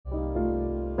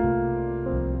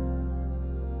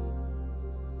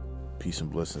Peace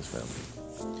and blessings, family.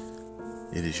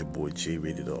 It is your boy J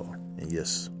Rated R. And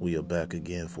yes, we are back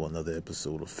again for another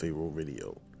episode of Pharaoh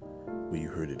Radio. Where you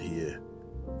heard it here,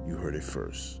 you heard it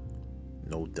first.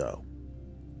 No doubt.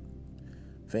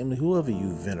 Family, whoever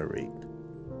you venerate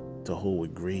to hold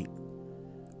with great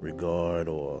regard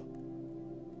or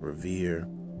revere,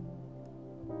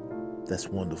 that's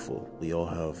wonderful. We all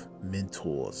have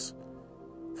mentors,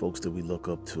 folks that we look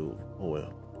up to,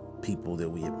 or people that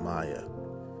we admire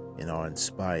and are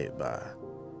inspired by,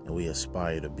 and we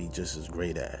aspire to be just as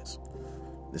great as.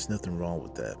 There's nothing wrong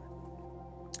with that.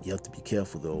 You have to be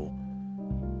careful, though,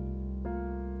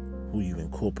 who you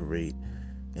incorporate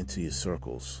into your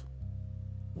circles,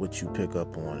 what you pick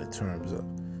up on in terms of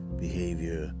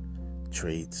behavior,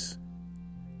 traits,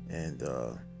 and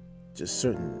just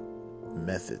certain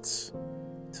methods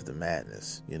to the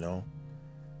madness,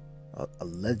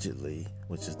 allegedly,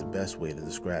 which is the best way to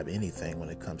describe anything when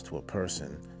it comes to a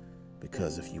person,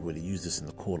 because if you were to use this in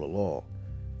the court of law,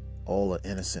 all are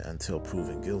innocent until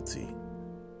proven guilty.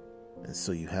 And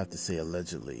so you have to say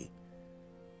allegedly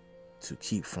to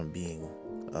keep from being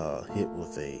hit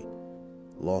with a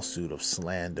lawsuit of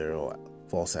slander or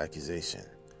false accusation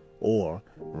or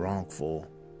wrongful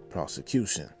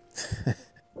prosecution.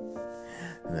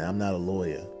 Now, I'm not a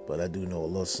lawyer, but I do know a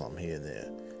little something here and there.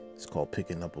 It's called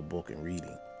picking up a book and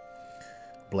reading.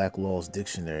 Black Law's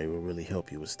Dictionary will really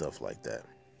help you with stuff like that.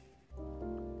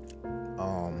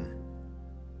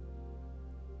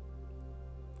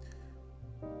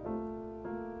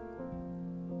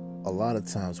 A lot of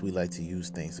times we like to use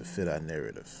things to fit our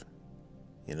narrative.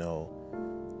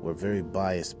 We're very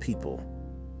biased people,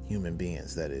 human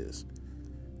beings, that is.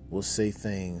 We'll say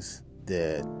things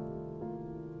that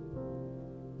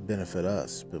benefit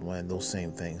us, but when those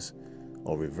same things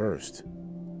are reversed,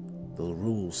 the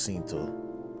rules seem to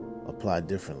apply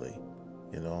differently,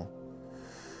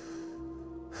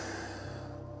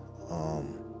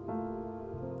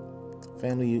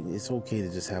 Family, it's okay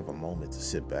to just have a moment to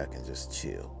sit back and just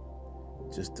chill.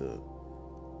 Just to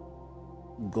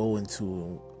go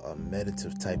into a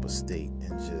meditative type of state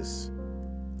and just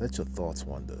let your thoughts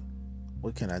wander.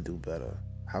 What can I do better?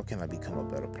 How can I become a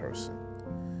better person?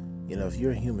 If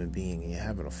you're a human being and you're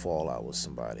having a fallout with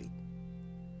somebody,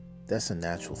 that's a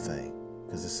natural thing,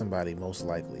 because it's somebody, most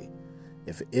likely,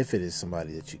 if it is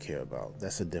somebody that you care about,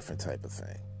 that's a different type of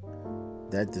thing.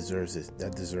 That deserves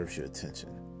your attention.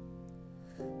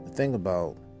 The thing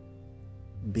about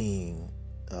being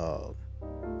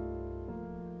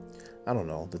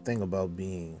the thing about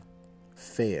being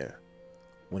fair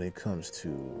when it comes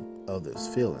to others'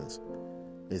 feelings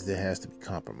is there has to be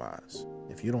compromise.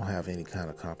 If you don't have any kind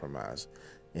of compromise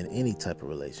in any type of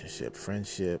relationship,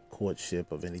 friendship,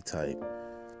 courtship of any type,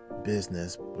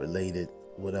 business, related,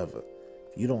 whatever,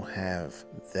 if you don't have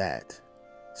that,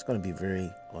 it's going to be very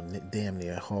or damn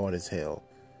near hard as hell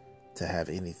to have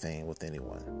anything with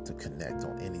anyone, to connect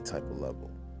on any type of level.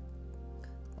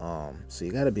 So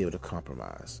you got to be able to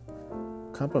compromise.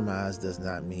 Compromise does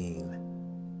not mean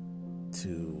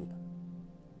to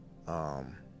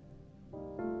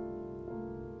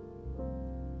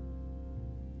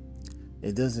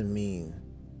it doesn't mean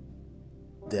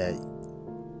that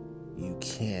you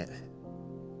can't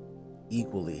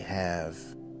equally have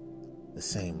the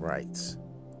same rights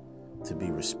to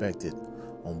be respected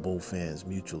on both ends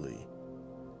mutually.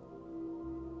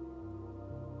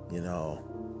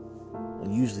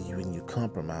 When you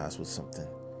compromise with something,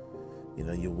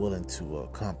 you're willing to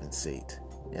compensate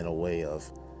in a way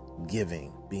of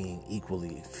giving, being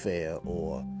equally fair,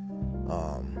 or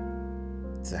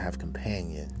to have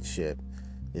companionship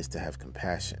is to have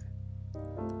compassion.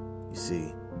 You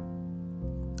see,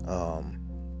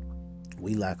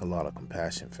 we lack a lot of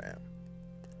compassion, fam.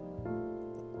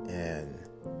 And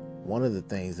one of the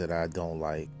things that I don't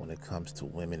like when it comes to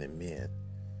women and men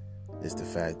is the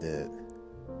fact that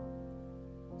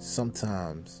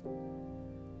sometimes,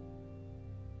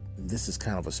 this is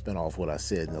kind of a spinoff of what I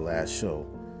said in the last show,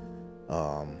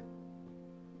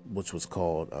 which was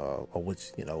called,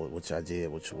 which I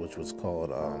did, which was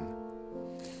called,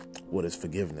 what is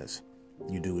forgiveness?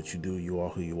 You do what you do, you are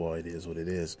who you are, it is what it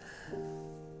is.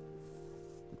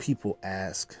 People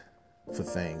ask for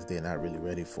things they're not really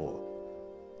ready for.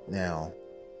 Now,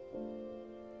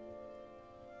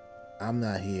 I'm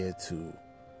not here to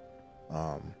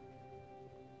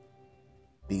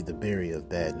be the bearer of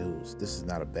bad news. This is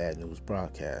not a bad news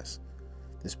broadcast.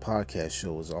 This podcast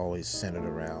show is always centered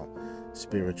around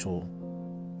spiritual,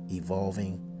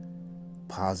 evolving,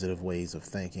 positive ways of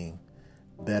thinking,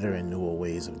 better and newer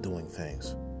ways of doing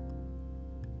things.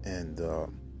 And,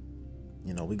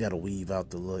 we got to weave out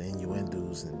the little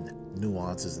innuendos and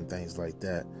nuances and things like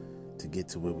that to get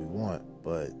to where we want,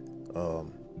 but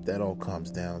that all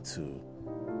comes down to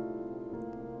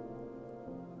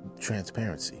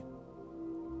transparency.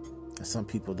 And some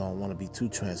people don't want to be too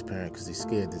transparent because they're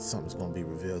scared that something's going to be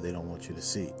revealed they don't want you to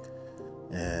see.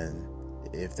 And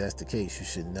if that's the case, you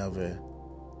should never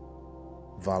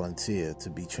volunteer to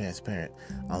be transparent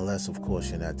unless, of course,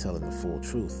 you're not telling the full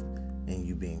truth and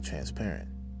you being transparent.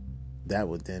 That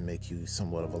would then make you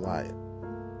somewhat of a liar.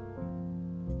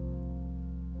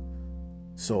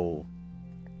 So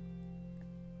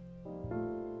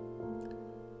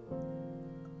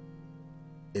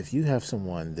if you have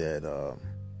someone that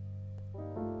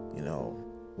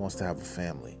wants to have a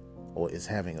family or is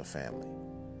having a family,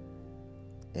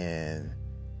 and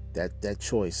that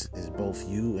choice is both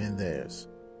you and theirs,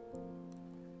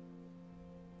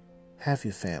 have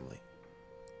your family.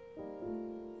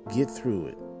 Get through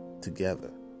it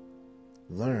together.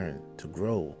 Learn to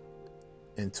grow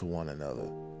into one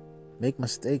another. Make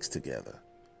mistakes together.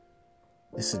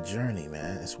 It's a journey,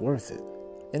 man. It's worth it.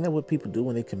 Isn't that what people do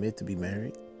when they commit to be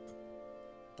married?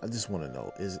 I just want to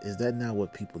know, is that not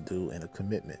what people do in a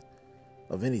commitment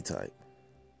of any type?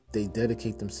 They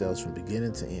dedicate themselves from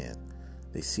beginning to end.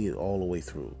 They see it all the way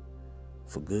through,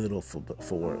 for good or for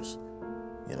worse.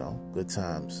 Good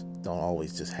times don't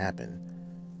always just happen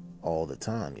all the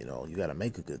time. You got to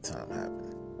make a good time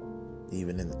happen,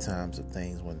 even in the times of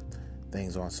things when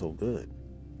things aren't so good.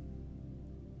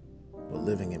 We're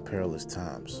living in perilous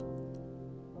times,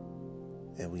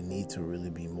 and we need to really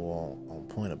be more on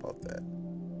point about that.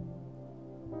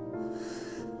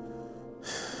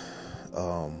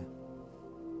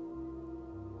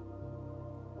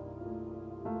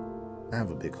 I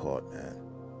have a big heart, man.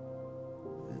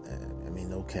 I mean,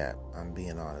 no cap. I'm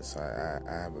being honest. I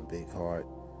have a big heart.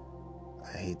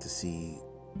 I hate to see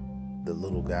the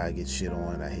little guy get shit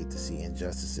on. I hate to see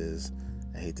injustices.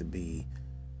 I hate to be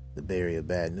the bearer of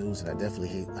bad news. And I definitely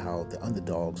hate how the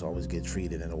underdogs always get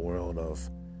treated in a world of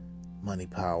money,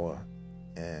 power,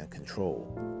 and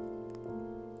control.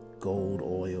 Gold,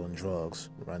 oil, and drugs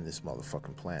run this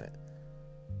motherfucking planet,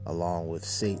 along with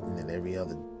Satan and every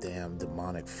other damn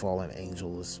demonic fallen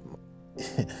angel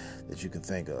that you can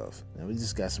think of. And we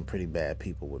just got some pretty bad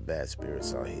people with bad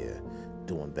spirits out here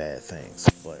doing bad things.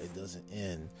 But it doesn't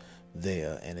end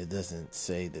there, and it doesn't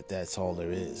say that that's all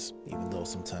there is, even though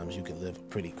sometimes you can live a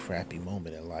pretty crappy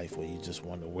moment in life where you just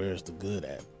wonder, where's the good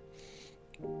at?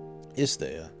 It's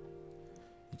there.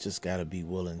 You just got to be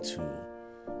willing to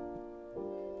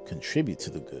contribute to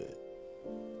the good.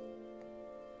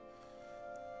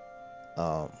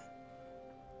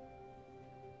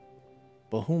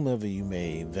 But whomever you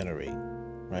may venerate,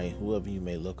 right? Whoever you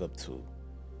may look up to,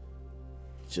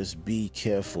 just be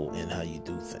careful in how you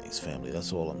do things, family.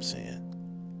 That's all I'm saying.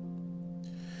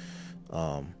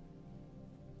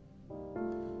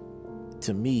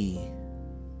 To me,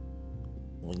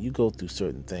 when you go through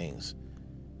certain things,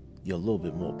 you're a little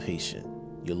bit more patient.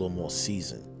 You're a little more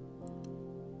seasoned.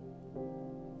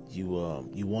 You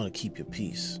want to keep your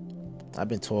peace. I've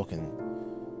been talking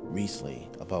recently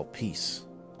about peace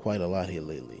quite a lot here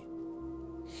lately.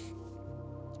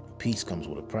 Peace comes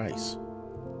with a price.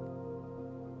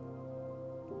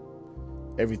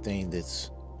 Everything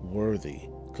that's worthy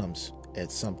comes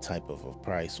at some type of a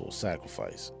price or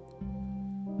sacrifice.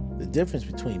 The difference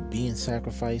between being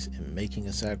sacrificed and making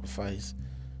a sacrifice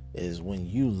is when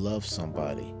you love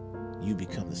somebody, you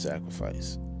become the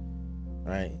sacrifice.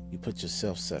 Right? You put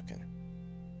yourself second.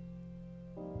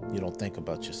 You don't think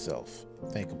about yourself.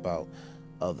 Think about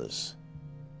others.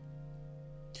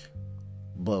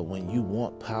 But when you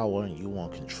want power and you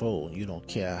want control and you don't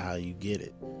care how you get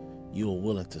it, you are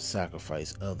willing to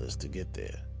sacrifice others to get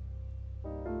there.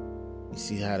 You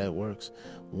see how that works?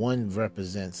 One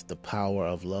represents the power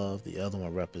of love. The other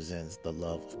one represents the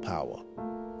love of power.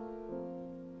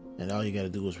 And all you got to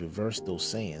do is reverse those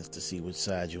sayings to see which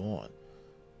side you're on.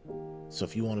 So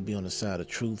if you want to be on the side of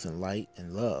truth and light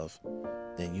and love,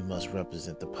 then you must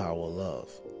represent the power of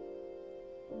love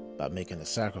by making a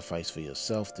sacrifice for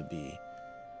yourself to be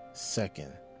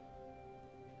second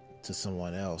to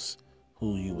someone else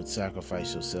who you would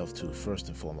sacrifice yourself to first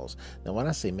and foremost. Now, when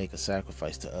I say make a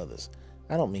sacrifice to others,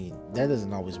 I don't mean, that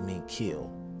doesn't always mean kill.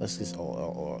 Let's just,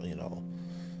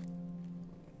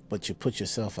 but you put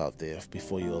yourself out there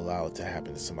before you allow it to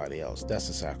happen to somebody else. That's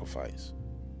a sacrifice.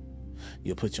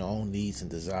 You'll put your own needs and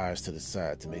desires to the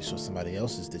side to make sure somebody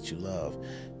else's that you love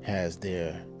has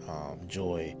their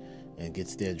joy and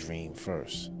gets their dream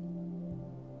first.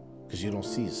 Because you don't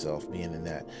see yourself being in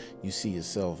that. You see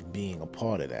yourself being a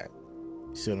part of that.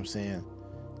 You see what I'm saying?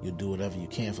 You'll do whatever you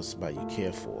can for somebody you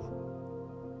care for.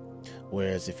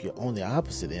 Whereas if you're on the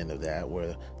opposite end of that,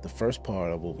 where the first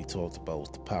part of what we talked about was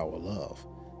the power of love,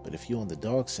 but if you're on the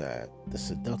dark side, the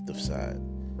seductive side,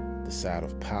 the side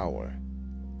of power,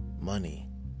 money,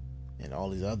 and all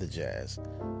these other jazz,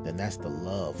 then that's the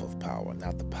love of power,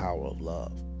 not the power of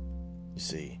love. You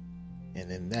see? And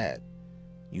in that,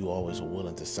 you always are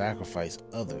willing to sacrifice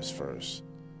others first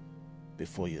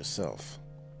before yourself.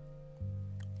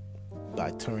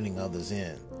 By turning others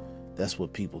in, that's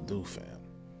what people do, fam.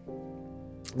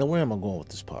 Now, where am I going with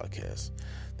this podcast?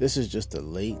 This is just a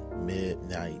late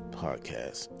midnight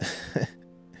podcast.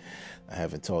 I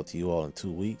haven't talked to you all in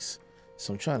 2 weeks,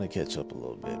 so I'm trying to catch up a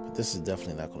little bit. But this is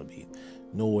definitely not going to be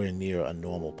nowhere near a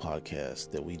normal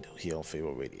podcast that we do here on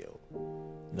Pharaoh Radio.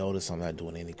 Notice I'm not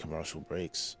doing any commercial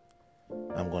breaks.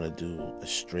 I'm going to do a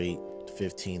straight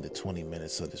 15 to 20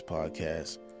 minutes of this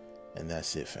podcast, and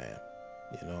that's it, fam.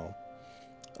 You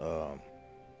know,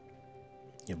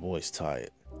 your boy's tired.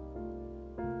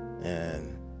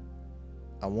 And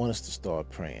I want us to start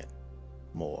praying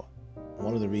more.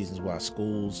 One of the reasons why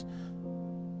schools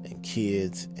and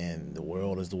kids and the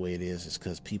world is the way it is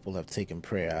because people have taken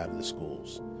prayer out of the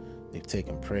schools. They've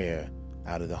taken prayer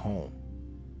out of the home.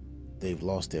 They've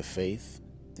lost their faith.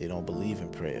 They don't believe in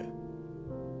prayer.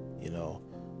 You know,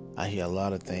 I hear a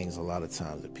lot of things a lot of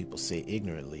times that people say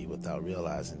ignorantly without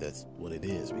realizing that's what it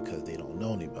is because they don't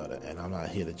know any better. And I'm not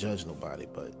here to judge nobody,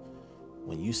 but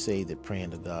when you say that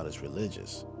praying to God is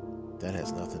religious, that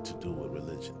has nothing to do with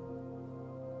religion.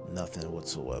 Nothing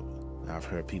whatsoever. I've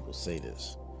heard people say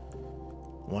this.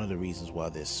 One of the reasons why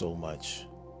there's so much,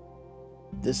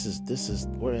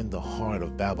 we're in the heart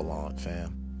of Babylon,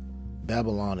 fam.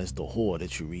 Babylon is the whore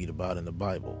that you read about in the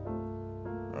Bible,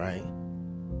 right?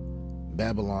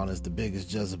 Babylon is the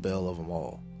biggest Jezebel of them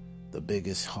all, the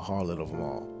biggest harlot of them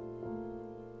all,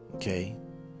 okay?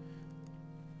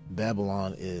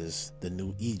 Babylon is the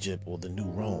new Egypt or the new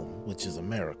Rome, which is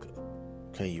America.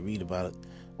 Okay, you read about it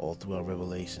all throughout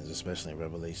Revelations, especially in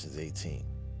Revelations 18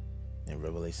 and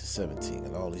Revelation 17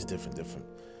 and all these different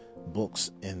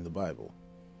books in the Bible.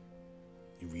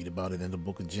 You read about it in the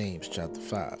book of James, chapter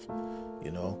 5.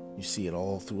 You know, you see it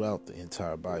all throughout the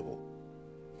entire Bible.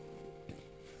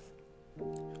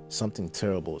 Something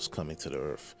terrible is coming to the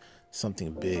earth.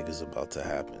 Something big is about to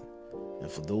happen.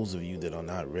 And for those of you that are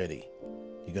not ready,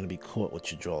 you're going to be caught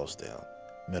with your drawers down,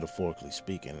 metaphorically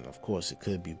speaking. And of course, it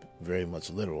could be very much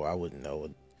literal. I wouldn't know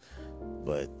it.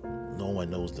 But no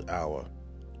one knows the hour,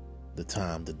 the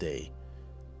time, the day,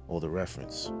 or the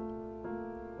reference.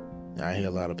 Now, I hear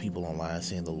a lot of people online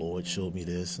saying the Lord showed me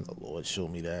this and the Lord showed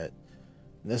me that.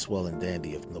 And that's well and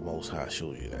dandy if the Most High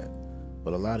shows you that.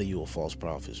 But a lot of you are false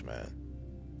prophets, man.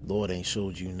 Lord ain't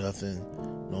showed you nothing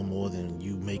no more than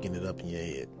you making it up in your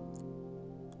head.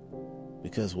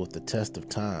 Because with the test of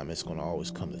time, it's going to always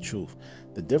come the truth.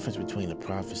 The difference between a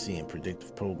prophecy and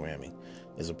predictive programming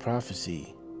is a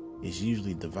prophecy is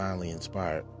usually divinely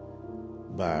inspired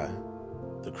by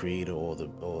the Creator or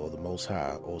the Most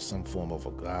High or some form of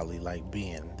a godly-like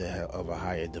being that of a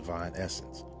higher divine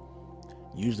essence.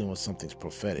 Usually when something's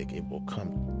prophetic, it will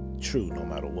come true no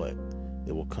matter what.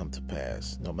 It will come to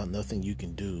pass. Nothing you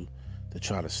can do to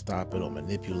try to stop it or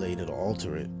manipulate it or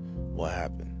alter it will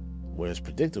happen. Whereas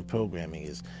predictive programming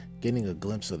is getting a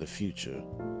glimpse of the future,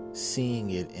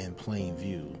 seeing it in plain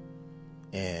view,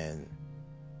 and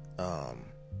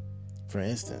for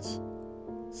instance,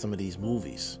 some of these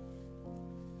movies,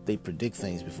 they predict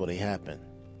things before they happen.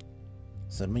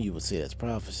 Some of you would say that's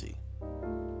prophecy,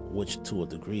 which to a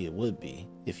degree it would be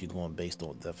if you're going based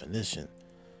on definition.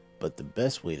 But the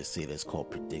best way to say that is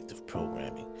called predictive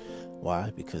programming.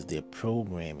 Why? Because they're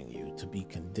programming you to be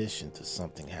conditioned to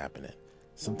something happening.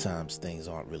 Sometimes things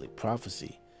aren't really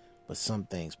prophecy, but some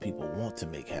things people want to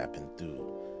make happen through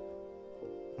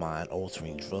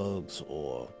mind-altering drugs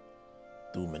or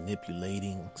through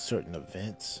manipulating certain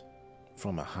events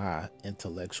from a high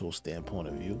intellectual standpoint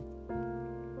of view.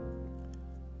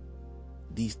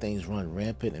 These things run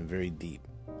rampant and very deep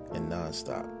and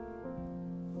nonstop.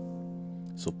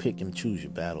 So pick and choose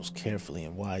your battles carefully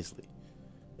and wisely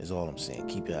is all I'm saying.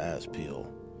 Keep your eyes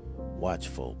peeled. Watch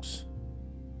folks.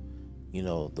 You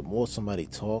know, the more somebody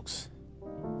talks,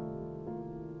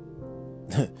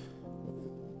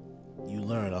 you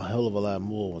learn a hell of a lot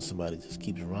more when somebody just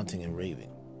keeps ranting and raving.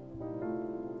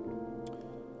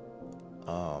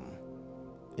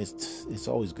 It's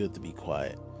always good to be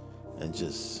quiet and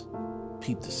just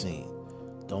peep the scene.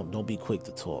 Don't be quick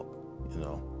to talk, you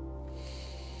know.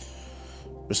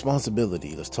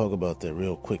 Responsibility. Let's talk about that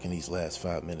real quick in these last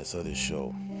 5 minutes of this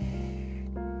show.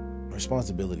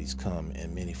 Responsibilities come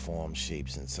in many forms,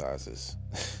 shapes, and sizes.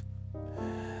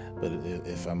 But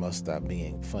if I must stop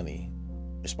being funny,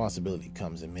 responsibility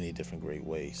comes in many different great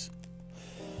ways.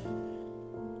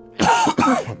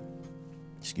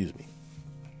 Excuse me.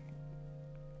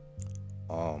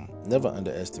 Never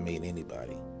underestimate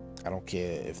anybody. I don't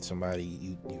care if somebody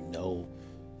you know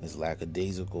is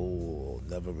lackadaisical or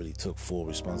never really took full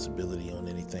responsibility on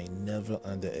anything. Never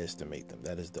underestimate them.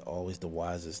 That is always the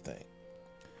wisest thing.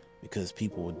 Because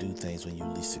people will do things when you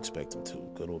least expect them to,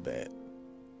 good or bad.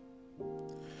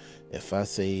 If I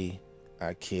say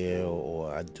I care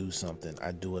or I do something,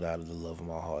 I do it out of the love of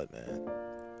my heart, man.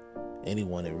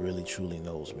 Anyone that really truly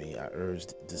knows me, I urge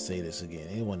to say this again,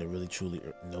 anyone that really truly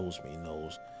knows me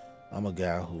knows I'm a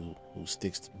guy who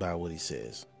sticks by what he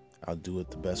says. I'll do it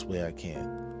the best way I can.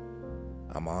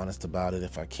 I'm honest about it.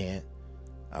 If I can't,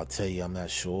 I'll tell you I'm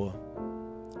not sure.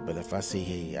 But if I say,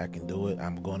 hey, I can do it,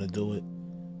 I'm going to do it,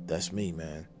 that's me,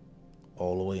 man.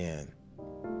 All the way in.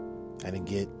 I didn't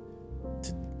get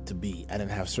I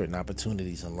didn't have certain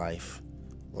opportunities in life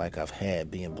like I've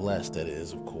had, being blessed, that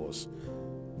is, of course,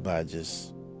 by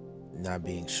just not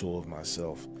being sure of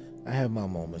myself. I have my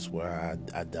moments where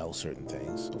I doubt certain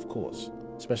things, of course,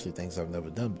 especially things I've never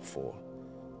done before.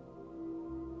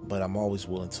 But I'm always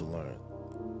willing to learn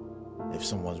if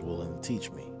someone's willing to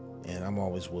teach me. And I'm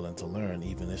always willing to learn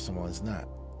even if someone's not.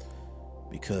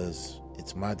 Because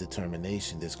it's my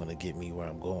determination that's going to get me where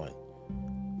I'm going.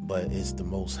 But it's the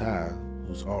Most High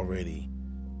who's already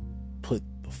put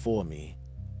before me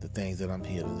the things that I'm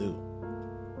here to do.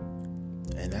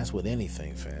 And that's with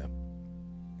anything, fam.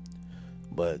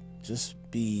 But just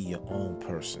be your own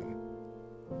person.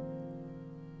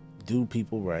 Do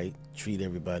people right. Treat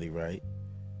everybody right.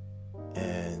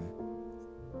 And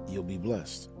you'll be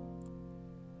blessed.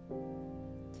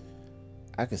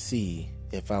 I could see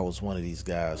if I was one of these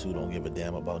guys who don't give a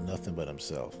damn about nothing but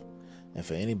himself. And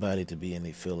for anybody to be in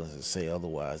their feelings and say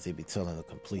otherwise, they'd be telling a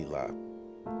complete lie.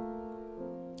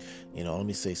 You know, let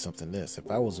me say something this.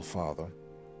 If I was a father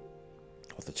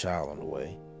with a child on the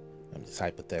way, I'm just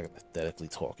hypothetically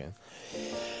talking.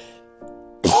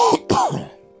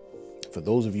 For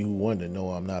those of you who wonder, no,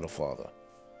 I'm not a father.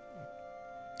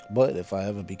 But if I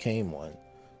ever became one,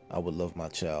 I would love my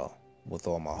child with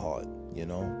all my heart, you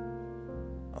know?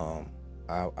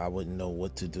 I wouldn't know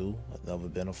what to do. I've never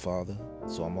been a father,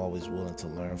 so I'm always willing to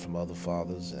learn from other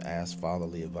fathers and ask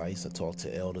fatherly advice. I talk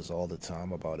to elders all the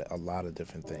time about a lot of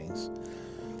different things.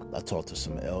 I talked to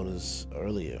some elders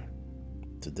earlier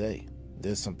today.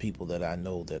 There's some people that I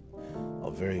know that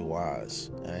are very wise.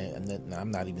 And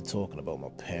I'm not even talking about my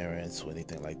parents or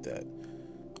anything like that.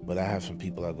 But I have some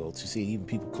people I go to. See, even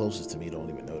people closest to me don't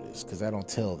even know this, because I don't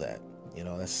tell that. You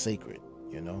know, that's sacred,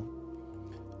 you know?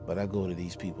 But I go to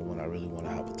these people when I really want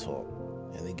to have a talk.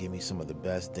 And they give me some of the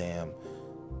best it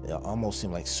almost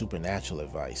seem like supernatural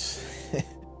advice.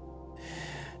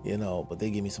 You know, but they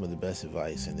give me some of the best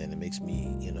advice, and then it makes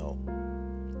me, you know,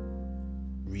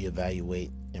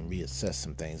 reevaluate and reassess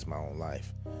some things in my own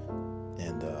life.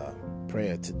 And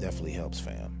prayer definitely helps,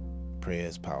 fam. Prayer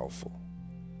is powerful.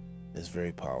 It's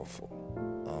very powerful.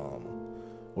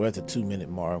 We're at the 2-minute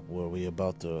mark where we're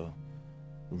about to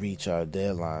reach our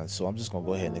deadline, so I'm just going to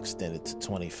go ahead and extend it to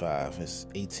 25. It's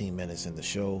 18 minutes in the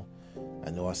show. I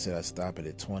know I said I'd stop it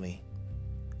at 20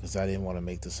 because I didn't want to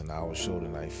make this an hour show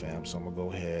tonight, fam. So I'm going to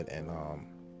go ahead and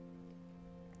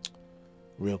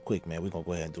real quick, man, we're going to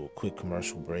go ahead and do a quick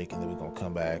commercial break, and then we're going to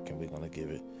come back and we're going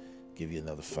to give you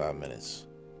another 5 minutes.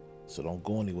 So don't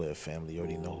go anywhere, family. You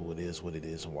already know who it is, what it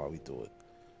is, and why we do it.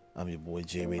 I'm your boy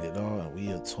J Rated R, and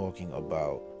we are talking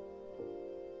about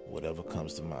whatever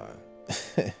comes to mind.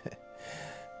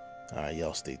 All right,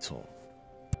 y'all stay tuned.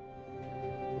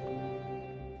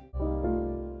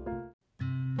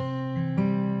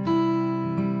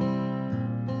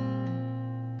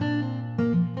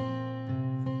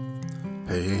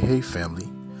 Hey, family.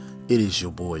 It is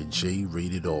your boy J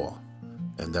Rated R.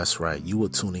 And that's right, you are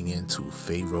tuning in to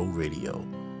Pharaoh Radio,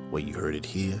 where you heard it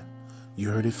here, you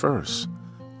heard it first.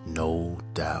 No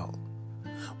doubt.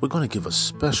 We're going to give a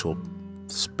special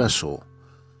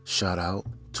shout out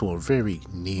to a very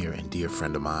near and dear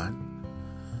friend of mine.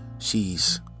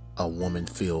 She's a woman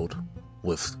filled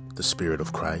with the Spirit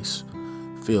of Christ,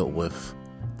 filled with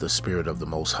the Spirit of the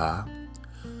Most High.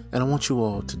 And I want you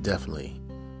all to definitely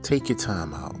take your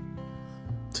time out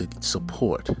to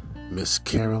support Miss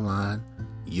Caroline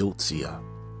Whateva.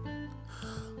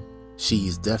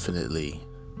 She's definitely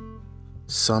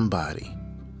somebody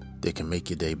that can make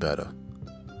your day better.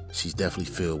 She's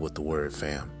definitely filled with the word,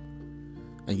 fam.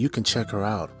 And you can check her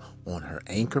out on her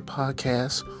Anchor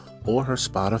podcast or her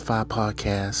Spotify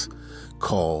podcast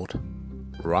called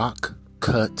Rock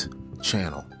Cut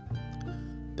Channel.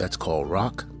 That's called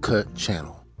Rock Cut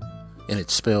Channel. And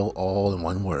it's spelled all in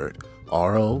one word,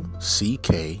 ROCKCUT,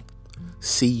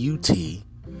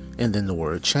 and then the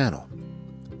word channel.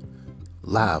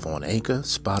 Live on Anchor,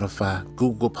 Spotify,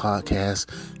 Google Podcasts,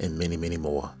 and many, many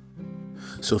more.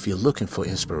 So if you're looking for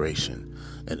inspiration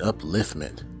and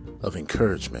upliftment of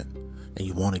encouragement, and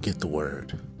you want to get the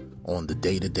word on the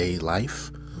day-to-day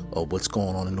life or what's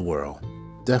going on in the world,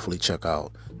 definitely check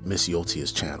out Miss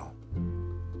Whateva's channel.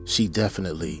 She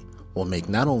definitely will make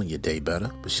not only your day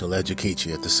better, but she'll educate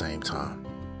you at the same time.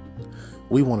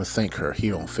 We want to thank her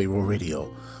here on Pharaoh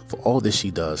Radio for all that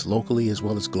she does locally as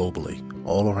well as globally,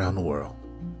 all around the world.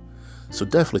 So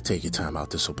definitely take your time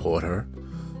out to support her,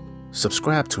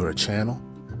 subscribe to her channel,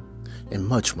 and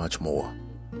much, much more.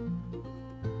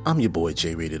 I'm your boy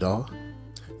J Rated R.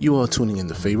 You are tuning in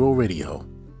to Pharaoh Radio.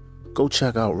 Go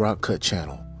check out Rock Cut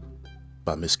Channel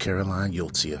by Miss Caroline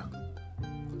Whateva.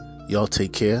 Y'all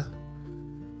take care,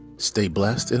 stay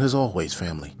blessed, and as always,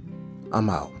 family, I'm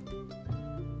out.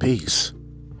 Peace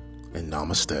and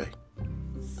namaste.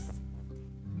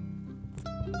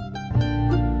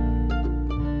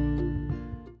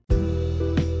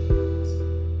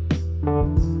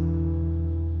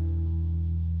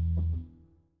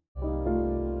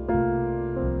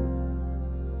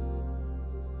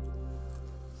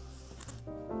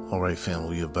 All right,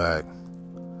 family, you're back.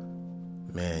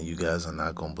 Man, you guys are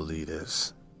not going to believe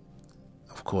this.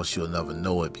 Of course, you'll never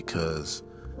know it because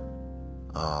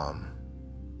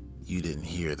you didn't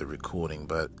hear the recording,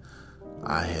 but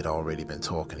I had already been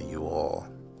talking to you all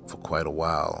for quite a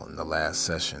while in the last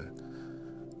session.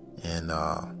 And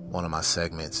one of my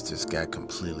segments just got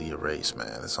completely erased,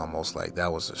 man. It's almost like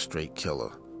that was a straight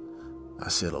killer. I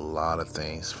said a lot of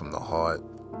things from the heart.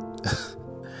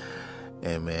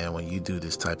 And man, when you do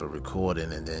this type of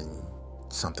recording and then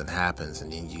something happens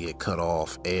and then you get cut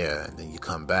off air and then you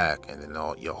come back and then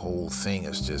your whole thing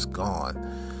is just gone,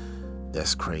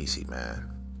 that's crazy, man.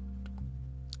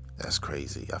 That's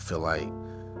crazy. I feel like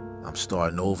I'm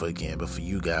starting over again, but for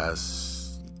you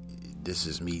guys, this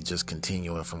is me just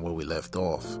continuing from where we left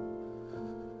off.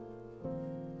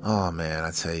 Oh man,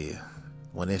 I tell you,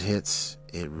 when it hits,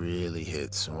 it really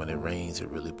hits. And when it rains, it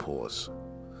really pours.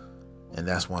 And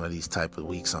that's one of these type of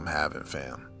weeks I'm having,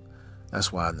 fam.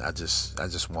 That's why I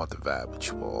just want to vibe with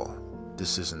you all.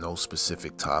 This isn't no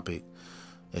specific topic.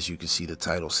 As you can see, the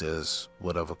title says,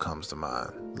 whatever comes to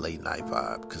mind, late night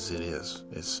vibe, because it is.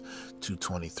 It's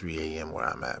 2:23 a.m. where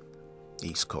I'm at,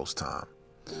 East Coast time.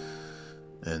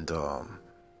 And,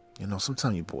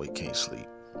 sometimes your boy can't sleep.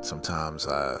 Sometimes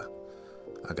I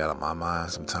got on my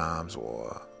mind sometimes,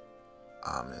 or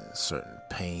I'm in certain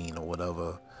pain or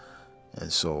whatever.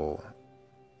 And so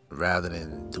rather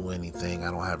than do anything,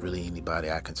 I don't have really anybody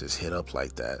I can just hit up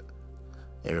like that.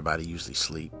 Everybody usually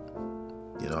sleep.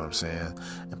 You know what I'm saying?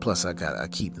 And plus I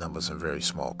keep numbers in very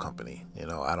small company.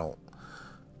 I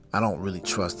don't really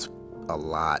trust a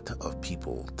lot of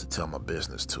people to tell my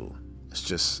business to. It's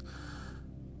just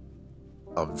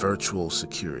a virtual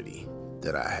security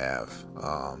that I have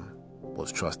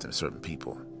with trusting certain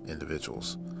people,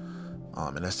 individuals.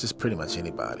 And that's just pretty much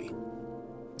anybody.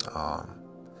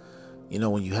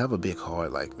 When you have a big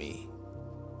heart like me,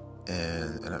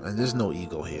 and there's no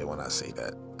ego here when I say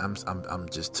that. I'm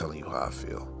just telling you how I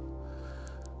feel.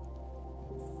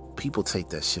 People take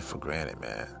that shit for granted,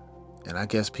 man. And I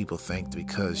guess people think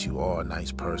because you are a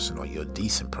nice person or you're a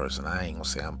decent person, I ain't gonna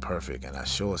say I'm perfect, and I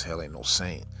sure as hell ain't no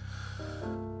saint.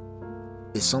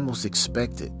 It's almost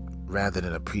expected rather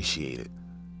than appreciated.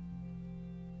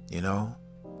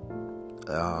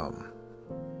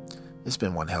 It's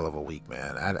been one hell of a week,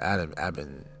 man. I've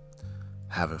been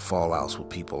having fallouts with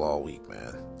people all week,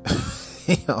 man.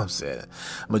 You know what I'm saying?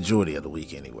 Majority of the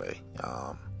week anyway.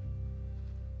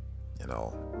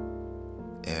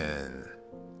 And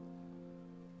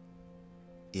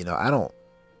I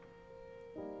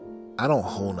don't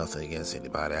hold nothing against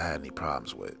anybody I had any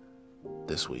problems with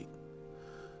this week.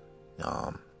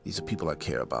 These are people I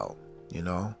care about,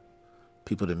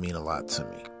 people that mean a lot to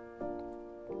me.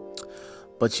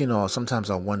 But, sometimes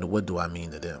I wonder, what do I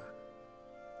mean to them?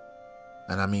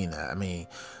 And I mean that.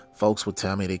 Folks would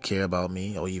tell me they care about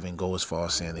me or even go as far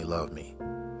as saying they love me.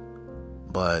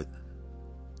 But,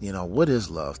 what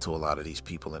is love to a lot of these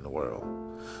people in the world?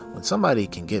 When somebody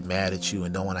can get mad at you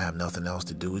and don't want to have nothing else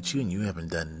to do with you and you haven't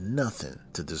done nothing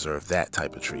to deserve that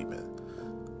type of treatment,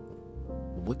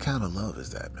 what kind of love is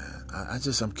that, man?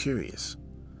 I'm curious.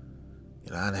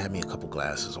 I had me a couple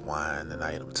glasses of wine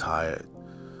tonight. I'm tired.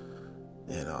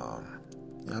 And,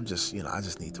 I just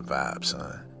need to vibe,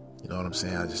 son. You know what I'm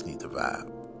saying? I just need to vibe.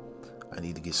 I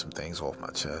need to get some things off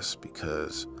my chest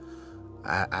because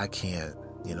I can't,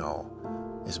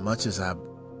 as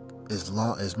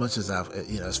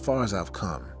far as I've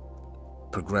come,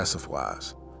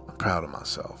 progressive-wise. I'm proud of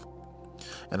myself.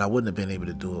 And I wouldn't have been able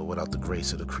to do it without the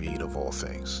grace of the Creator of all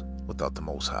things, without the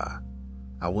Most High.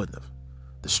 I wouldn't have.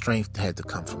 The strength had to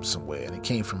come from somewhere, and it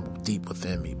came from deep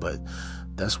within me, but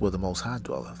that's where the Most High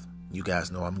dwelleth. You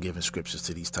guys know I'm giving scriptures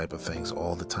to these type of things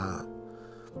all the time.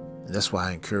 And that's why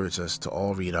I encourage us to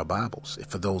all read our Bibles,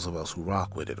 for those of us who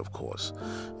rock with it, of course.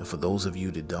 And for those of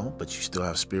you that don't, but you still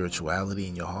have spirituality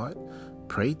in your heart,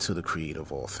 pray to the Creator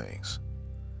of all things.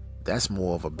 That's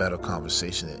more of a better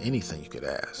conversation than anything you could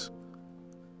ask.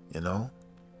 You know?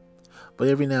 But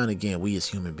every now and again, we as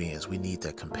human beings, we need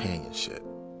that companionship.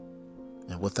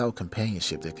 And without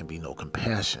companionship, there can be no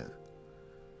compassion.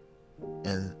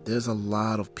 And there's a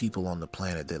lot of people on the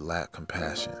planet that lack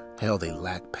compassion. Hell, they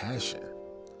lack passion.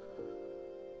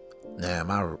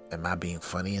 Now, am I being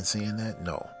funny in saying that?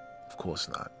 No, of course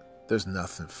not. There's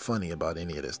nothing funny about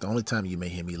any of this. The only time you may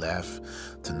hear me laugh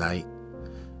tonight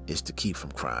is to keep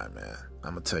from crying, man.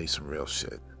 I'm gonna tell you some real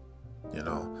shit. You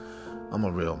know, I'm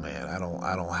a real man. I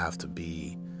don't have to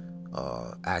be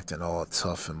acting all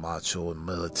tough and macho and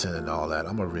militant and all that.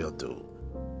 I'm a real dude.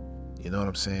 You know what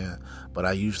I'm saying? But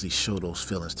I usually show those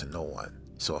feelings to no one.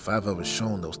 So if I've ever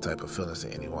shown those type of feelings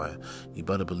to anyone, you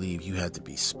better believe you had to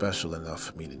be special enough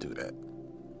for me to do that.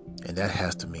 And that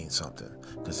has to mean something,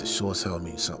 because it sure as hell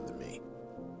means something to me.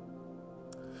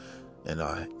 And,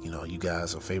 you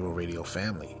guys are Favorite Radio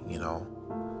family,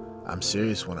 I'm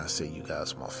serious when I say you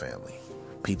guys are my family.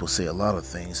 People say a lot of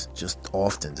things just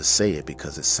often to say it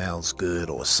because it sounds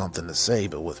good or something to say,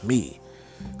 but with me,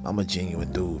 I'm a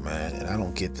genuine dude, man, and I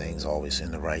don't get things always in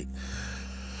the right.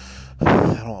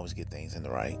 I don't always get things in the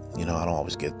right. I don't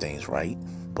always get things right,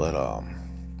 but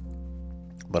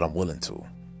I'm willing to.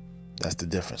 That's the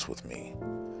difference with me.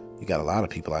 You got a lot of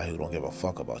people out here who don't give a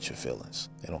fuck about your feelings.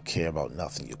 They don't care about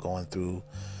nothing you're going through.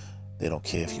 They don't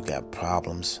care if you got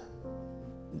problems,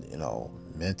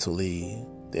 mentally.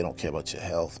 They don't care about your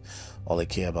health. All they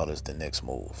care about is the next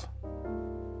move.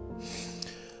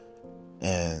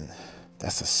 And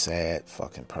that's a sad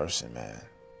fucking person, man.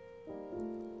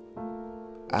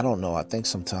 I don't know. I think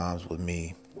sometimes with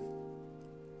me,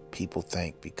 people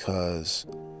think because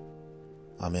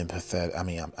I'm empathetic. I'm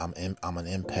an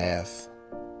empath,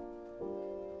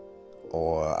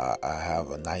 or I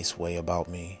have a nice way about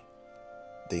me.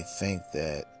 They think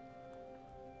that,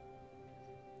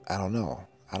 I don't know.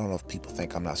 I don't know if people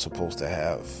think I'm not supposed to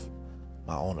have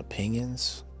my own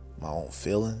opinions, my own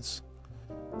feelings.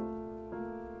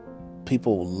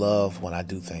 People love when I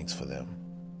do things for them.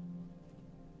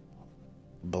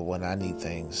 But when I need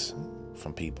things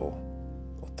from people,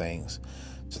 or things,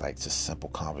 just simple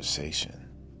conversation,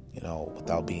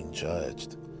 without being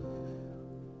judged.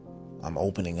 I'm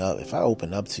opening up. If I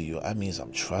open up to you, that means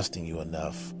I'm trusting you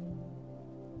enough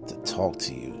to talk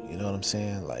to you. You know what I'm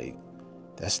saying?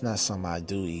 That's not something I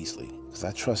do easily, because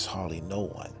I trust hardly no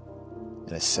one.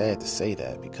 And it's sad to say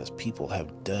that, because people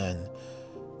have done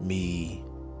me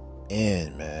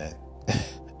in, man.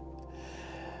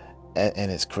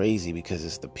 And it's crazy, because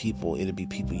it'll be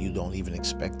people you don't even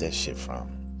expect that shit from.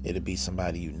 It'll be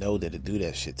somebody that'll do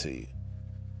that shit to you.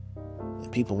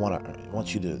 And people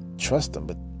want you to trust them,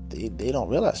 but they don't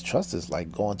realize trust is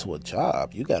like going to a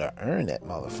job. You gotta earn that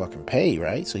motherfucking pay,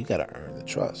 right? So you gotta earn the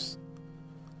trust.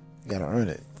 You gotta earn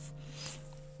it.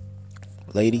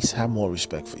 Ladies, have more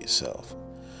respect for yourself.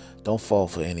 Don't fall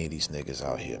for any of these niggas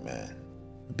out here, man.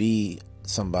 Be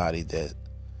somebody that,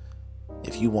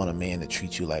 if you want a man to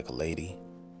treat you like a lady,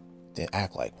 then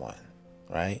act like one,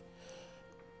 right?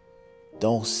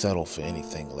 Don't settle for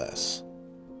anything less.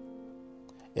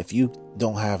 If you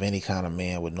don't have any kind of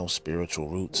man with no spiritual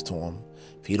roots to him,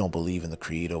 if he don't believe in the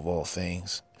Creator of all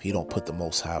things, if he don't put the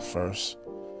Most High first,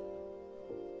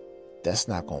 that's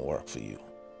not going to work for you.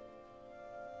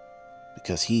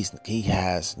 Because he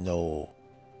has no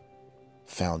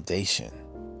foundation.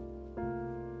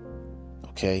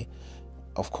 Okay?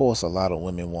 Of course, a lot of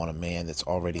women want a man that's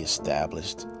already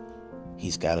established.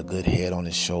 He's got a good head on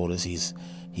his shoulders. He's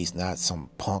not some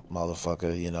punk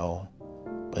motherfucker,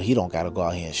 But he don't got to go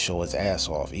out here and show his ass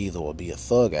off either, or be a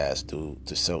thug ass dude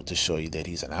to show you that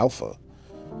he's an alpha.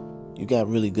 You got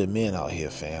really good men out here,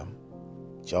 fam.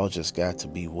 Y'all just got to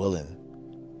be willing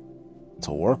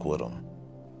to work with them.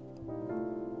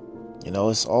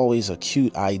 It's always a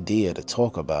cute idea to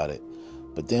talk about it,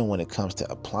 but then when it comes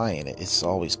to applying it, it's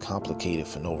always complicated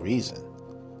for no reason.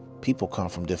 People come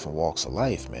from different walks of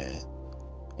life, man.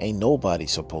 Ain't nobody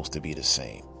supposed to be the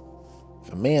same.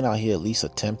 If a man out here at least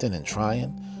attempting and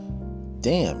trying,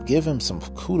 damn, give him some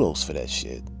kudos for that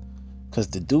shit. Because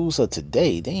the dudes of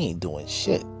today, they ain't doing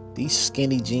shit. These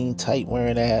skinny jean, tight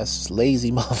wearing ass,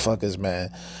 lazy motherfuckers,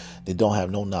 man, They don't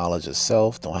have no knowledge of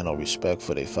self, don't have no respect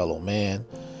for their fellow man,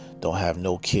 don't have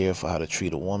no care for how to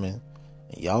treat a woman.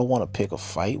 And y'all want to pick a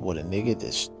fight with a nigga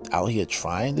that's out here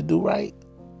trying to do right?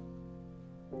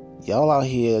 Y'all out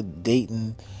here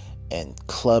dating and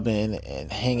clubbing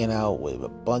and hanging out with a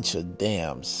bunch of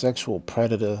damn sexual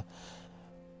predator,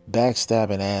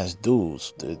 backstabbing ass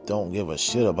dudes that don't give a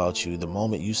shit about you. The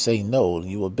moment you say no,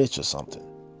 you a bitch or something.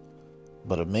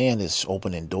 But a man is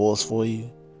opening doors for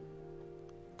you,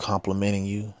 complimenting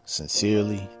you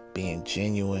sincerely, being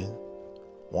genuine,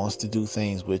 wants to do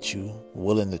things with you,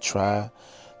 willing to try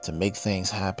to make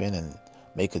things happen and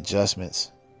make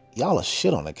adjustments. Y'all are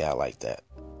shit on a guy like that.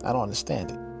 I don't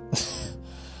understand it.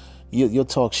 You'll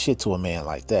talk shit to a man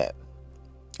like that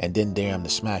and then dare him to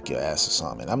smack your ass or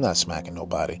something. I'm not smacking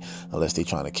nobody unless they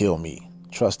trying to kill me.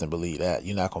 Trust and believe that.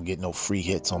 You're not going to get no free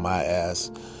hits on my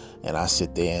ass and I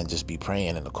sit there and just be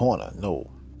praying in the corner. No.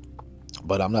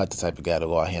 But I'm not the type of guy to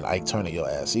go out here and Ike Turner your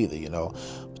ass either, you know.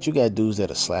 But you got dudes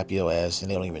that'll slap your ass and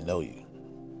they don't even know you.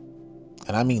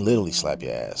 And I mean literally slap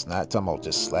your ass. Not talking about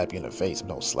just slap you in the face.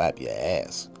 Don't slap your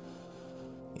ass.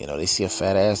 You know, they see a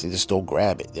fat ass, they just don't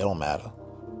grab it. It don't matter.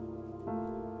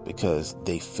 Because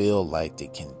they feel like they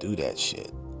can do that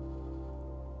shit.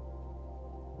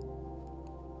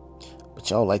 But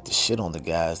y'all like to shit on the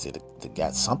guys that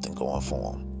got something going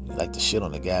for them. You like to shit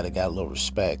on the guy that got a little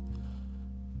respect.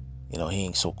 You know, he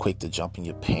ain't so quick to jump in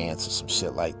your pants or some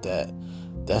shit like that.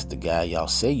 That's the guy y'all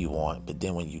say you want, but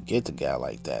then when you get the guy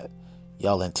like that,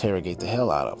 y'all interrogate the hell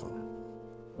out of him.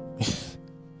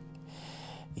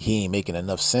 He ain't making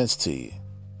enough sense to you.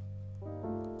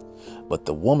 But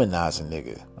the womanizing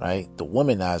nigga, right? The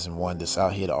womanizing one that's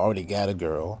out here that already got a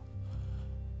girl.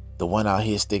 The one out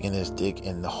here sticking his dick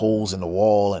in the holes in the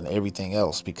wall and everything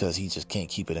else because he just can't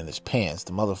keep it in his pants.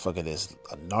 The motherfucker that's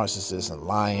a narcissist and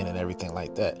lying and everything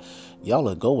like that. Y'all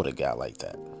will go with a guy like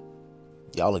that.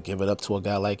 Y'all will give it up to a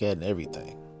guy like that and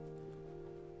everything.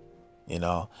 You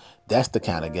know, that's the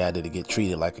kind of guy that'll get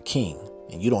treated like a king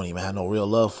and you don't even have no real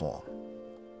love for him.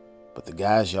 But the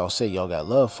guys y'all say y'all got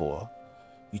love for,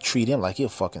 you treat him like you're a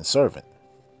fucking servant.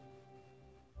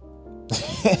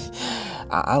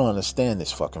 I don't understand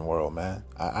this fucking world, man.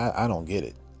 I don't get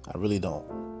it. I really don't.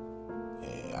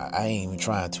 Yeah, I ain't even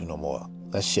trying to no more.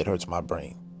 That shit hurts my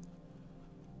brain.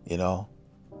 You know?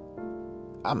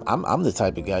 I'm the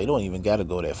type of guy you don't even gotta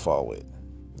go that far with.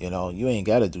 You know, you ain't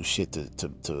gotta do shit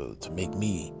to make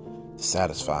me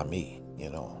satisfy me, you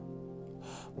know.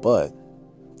 But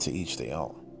to each their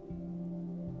own.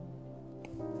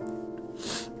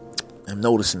 I'm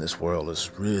noticing this world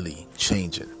is really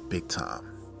changing big time.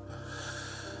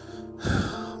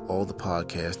 All the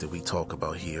podcasts that we talk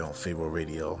about here on Pharaoh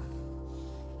Radio,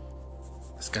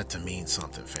 it's got to mean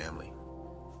something, family.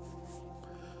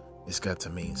 It's got to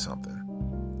mean something.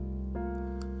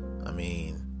 I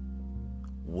mean,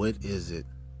 what is it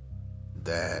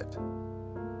that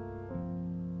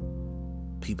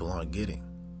people aren't getting?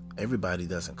 Everybody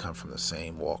doesn't come from the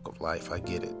same walk of life. I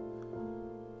get it.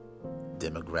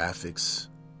 Demographics,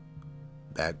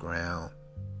 background,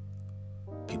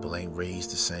 people ain't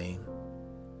raised the same.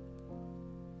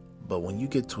 But when you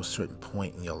get to a certain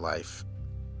point in your life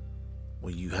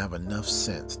where you have enough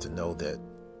sense to know that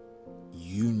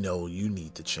you know you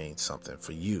need to change something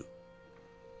for you,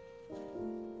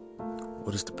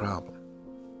 what is the problem?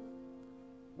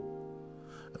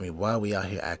 I mean, why are we out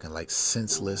here acting like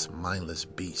senseless, mindless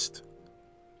beasts?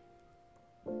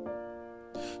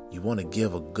 You want to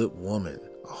give a good woman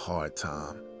a hard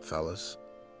time, fellas.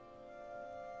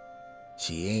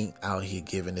 She ain't out here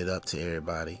giving it up to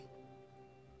everybody.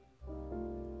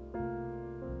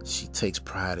 She takes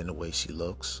pride in the way she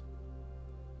looks.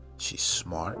 She's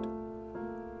smart.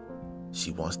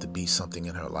 She wants to be something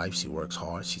in her life. She works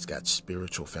hard. She's got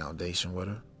spiritual foundation with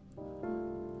her.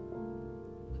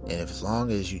 And if as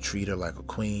long as you treat her like a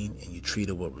queen and you treat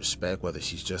her with respect, whether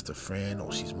she's just a friend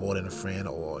or she's more than a friend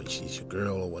or she's your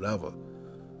girl or whatever,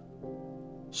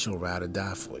 she'll ride or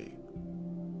die for you.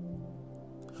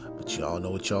 But y'all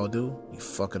know what y'all do? You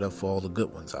fuck it up for all the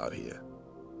good ones out here.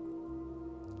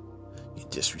 You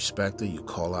disrespect her, you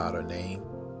call out her name,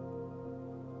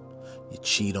 you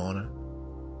cheat on her,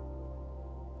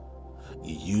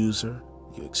 you use her,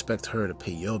 you expect her to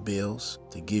pay your bills,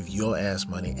 to give your ass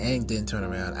money, and then turn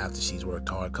around after she's worked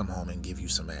hard, come home and give you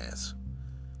some ass.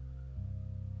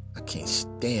 I can't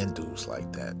stand dudes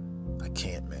like that. I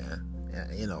can't, man.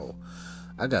 You know,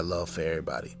 I got love for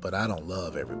everybody, but I don't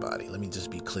love everybody. Let me just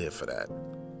be clear for that.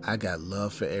 I got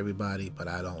love for everybody, but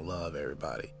I don't love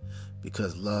everybody.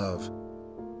 Because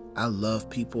I love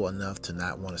people enough to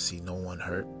not want to see no one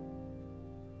hurt.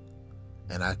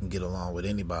 And I can get along with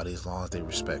anybody as long as they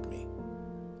respect me.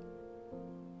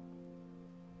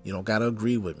 You don't got to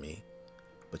agree with me,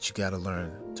 but you got to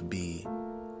learn to be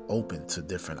open to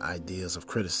different ideas of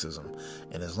criticism.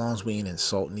 And as long as we ain't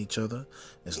insulting each other,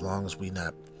 as long as we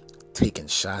not taking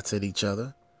shots at each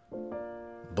other,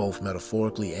 both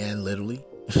metaphorically and literally,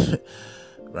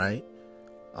 right?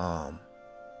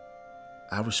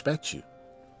 I respect you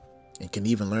and can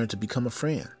even learn to become a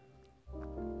friend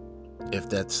if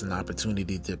that's an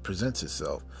opportunity that presents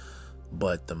itself.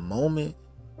 But the moment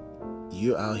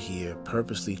you're out here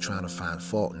purposely trying to find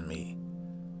fault in me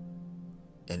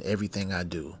and everything I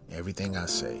do, everything I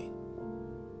say,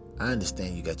 I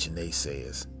understand you got your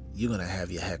naysayers. You're going to have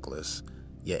your hecklers,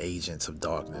 your agents of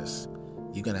darkness.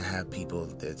 You're going to have people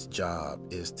that's job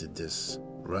is to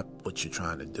disrupt what you're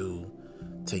trying to do,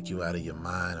 take you out of your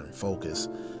mind and focus.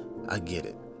 I get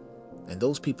it. And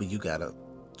those people you got to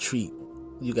treat,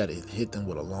 you got to hit them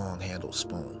with a long handled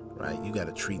spoon, right? You got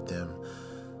to treat them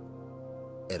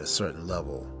at a certain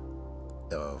level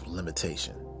of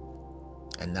limitation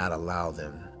and not allow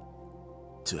them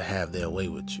to have their way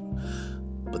with you.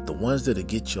 But the ones that'll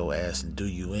get your ass and do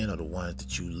you in are the ones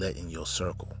that you let in your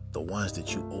circle. The ones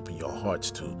that you open your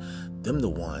hearts to. Them the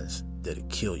ones that'll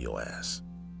kill your ass.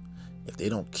 If they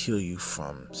don't kill you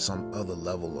from some other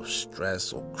level of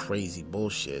stress or crazy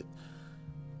bullshit,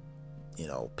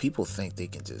 people think they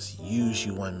can just use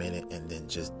you 1 minute and then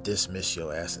just dismiss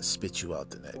your ass and spit you out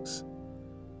the next.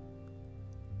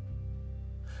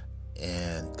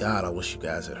 And God, I wish you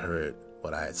guys had heard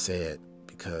what I had said,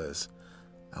 because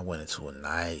I went into a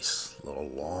nice little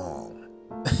long.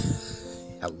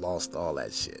 I lost all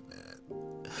that shit,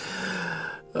 man.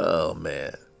 Oh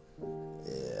man.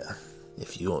 Yeah.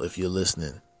 If you're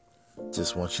listening,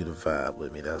 just want you to vibe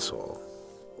with me, that's all.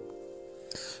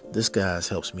 This guys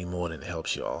helps me more than it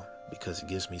helps y'all, because it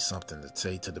gives me something to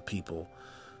say to the people.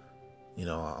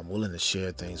 I'm willing to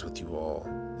share things with you all.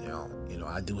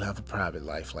 I do have a private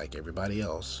life like everybody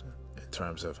else, in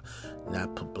terms of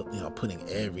not putting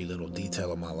every little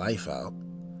detail of my life out.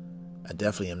 I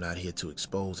definitely am not here to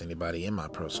expose anybody in my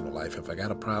personal life. If I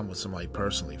got a problem with somebody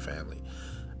personally, family,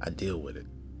 I deal with it.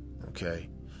 Okay?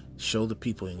 Show the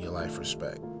people in your life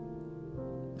respect.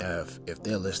 Now, if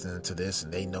they're listening to this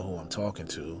and they know who I'm talking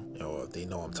to, or if they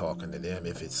know I'm talking to them,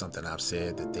 if it's something I've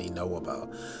said that they know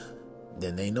about,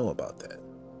 then they know about that.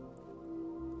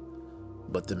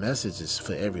 But the message is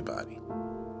for everybody.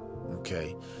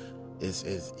 Okay? It's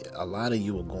a lot of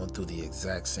you are going through the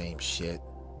exact same shit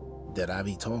that I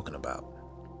be talking about.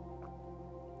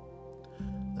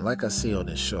 And like I say on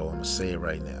this show, I'm going to say it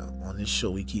right now. On this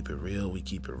show, we keep it real, we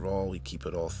keep it raw, we keep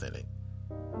it authentic.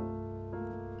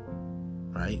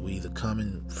 Right? We either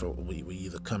coming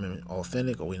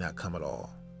authentic, or we not come at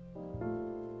all.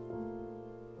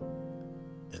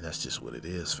 And that's just what it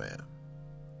is, fam.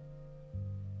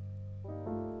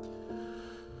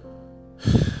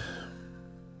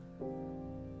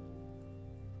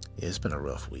 Yeah, it's been a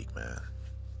rough week, man.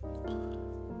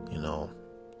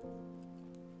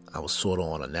 I was sort of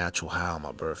on a natural high on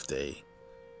my birthday,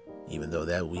 even though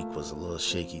that week was a little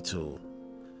shaky too.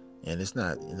 And it's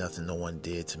not nothing no one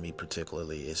did to me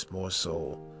particularly. It's more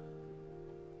so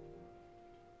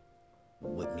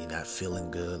with me not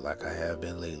feeling good like I have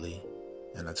been lately.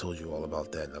 And I told you all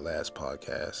about that in the last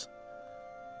podcast.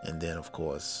 And then, of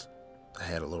course, I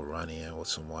had a little run-in with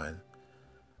someone,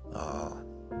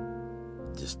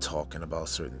 just talking about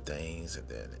certain things. And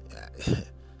then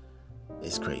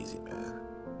it's crazy, man.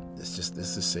 Let's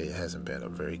just say it hasn't been a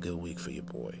very good week for your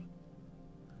boy.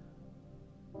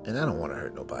 And I don't want to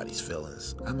hurt nobody's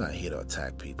feelings. I'm not here to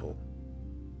attack people.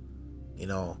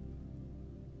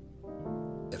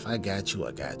 If I got you,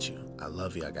 I got you. I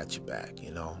love you, I got your back,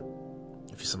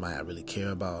 If you're somebody I really care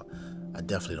about, I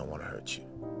definitely don't want to hurt you.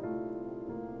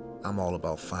 I'm all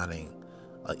about finding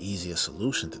an easier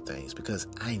solution to things, because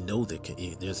I know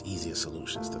there's easier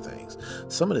solutions to things.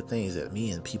 Some of the things that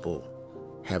me and people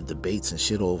have debates and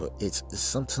shit over, it's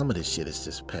some of this shit is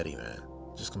just petty, man.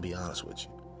 Just gonna be honest with you.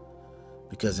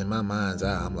 Because in my mind's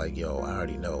eye, I'm like, yo, I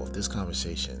already know if this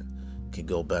conversation can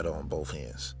go better on both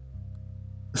ends.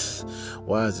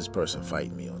 Why is this person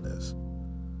fighting me on this?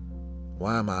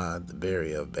 Why am I the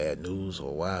bearer of bad news?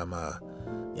 Or why am I,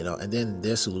 and then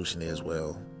their solution is,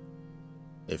 well,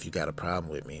 if you got a problem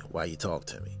with me, why you talk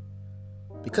to me?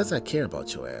 Because I care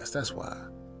about your ass, that's why.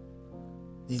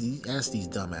 You ask these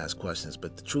dumbass questions,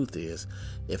 but the truth is,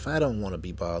 if I don't want to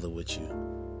be bothered with you,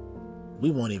 we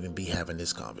won't even be having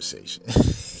this conversation.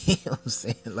 You know what I'm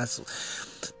saying?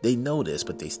 They know this,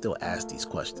 but they still ask these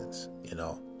questions,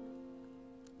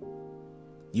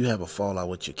 You have a fallout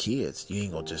with your kids. You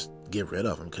ain't going to just get rid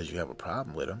of them because you have a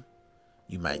problem with them.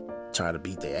 You might try to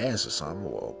beat their ass or something,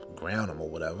 or ground them or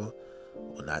whatever.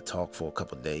 or not talk for a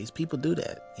couple of days. People do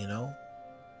that, you know.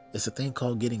 It's a thing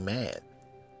called getting mad.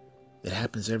 It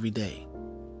happens every day.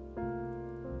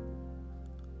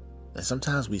 And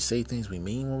sometimes we say things we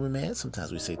mean when we're mad.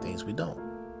 Sometimes we say things we don't.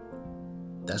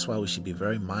 That's why we should be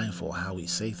very mindful of how we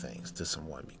say things to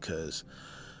someone, because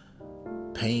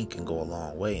pain can go a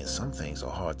long way, and some things are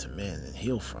hard to mend and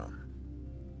heal from.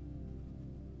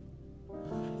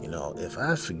 You know, if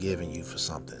I've forgiven you for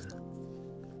something,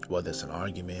 whether it's an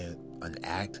argument, an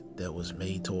act that was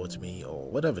made towards me, or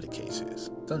whatever the case is,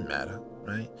 doesn't matter,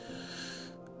 right?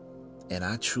 And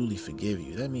I truly forgive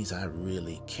you, that means I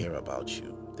really care about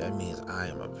you. That means I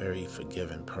am a very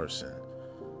forgiving person,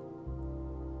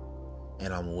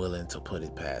 and I'm willing to put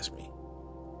it past me.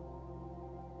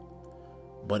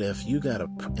 But if you gotta,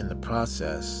 in the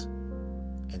process,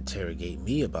 interrogate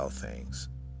me about things,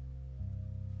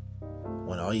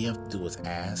 when all you have to do is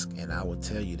ask, and I will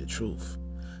tell you the truth,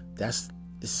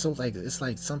 it's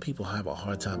like some people have a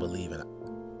hard time believing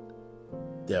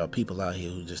there are people out here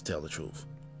who just tell the truth,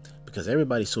 because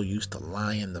everybody's so used to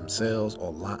lying themselves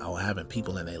or having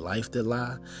people in their life that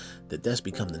lie, that's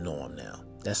become the norm now.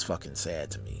 That's fucking sad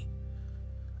to me.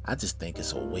 I just think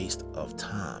it's a waste of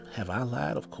time. Have I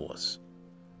lied? Of course.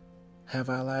 Have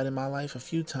I lied in my life a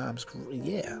few times?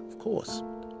 Yeah, of course.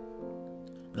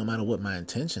 No matter what my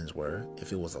intentions were,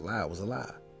 if it was a lie, it was a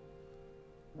lie.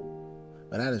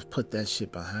 But I just put that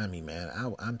shit behind me, man.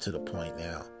 I'm to the point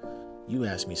now. You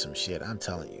ask me some shit, I'm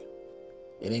telling you.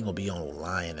 It ain't gonna be on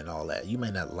lying and all that. You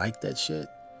may not like that shit,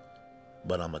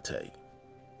 but I'm gonna tell you.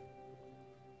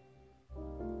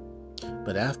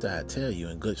 But after I tell you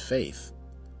in good faith,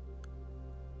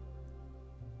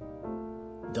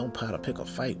 don't try to pick a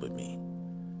fight with me,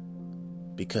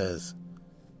 because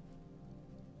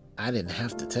I didn't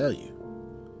have to tell you.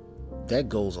 That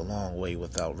goes a long way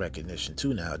without recognition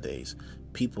too nowadays.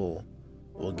 People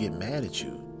will get mad at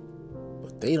you,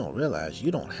 but they don't realize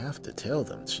you don't have to tell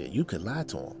them shit. You could lie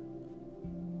to them.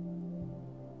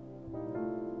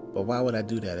 But why would I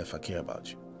do that if I care about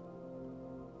you?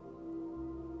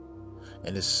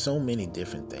 And there's so many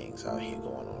different things out here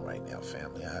going on right now,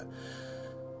 family.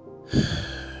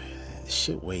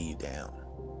 Shit weigh you down.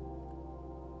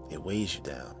 It weighs you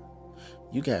down.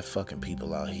 You got fucking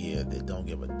people out here that don't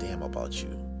give a damn about you,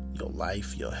 your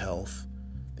life, your health.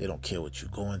 They don't care what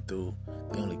you're going through.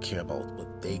 They only care about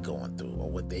what they going through, or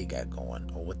what they got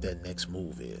going, or what their next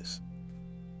move is.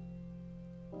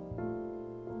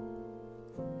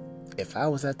 If I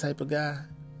was that type of guy,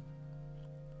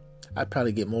 I'd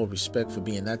probably get more respect for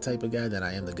being that type of guy than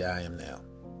I am the guy I am now.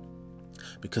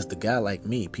 Because the guy like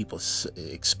me, people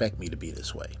expect me to be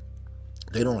this way.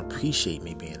 They don't appreciate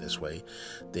me being this way.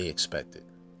 They expect it.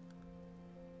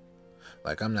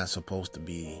 Like, I'm not supposed to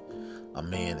be a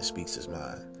man that speaks his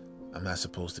mind. I'm not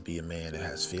supposed to be a man that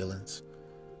has feelings.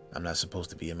 I'm not supposed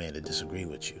to be a man that disagrees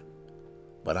with you.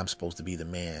 But I'm supposed to be the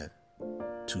man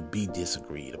to be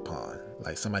disagreed upon.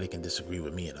 Like, somebody can disagree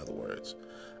with me, in other words.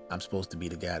 I'm supposed to be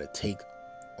the guy to take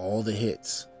all the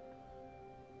hits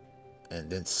and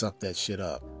then suck that shit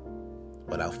up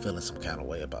without feeling some kind of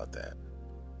way about that.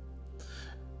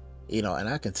 You know, and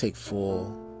I can take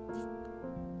full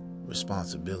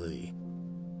responsibility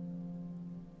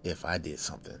if I did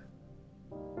something.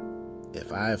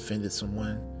 If I offended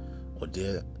someone or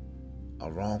did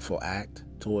a wrongful act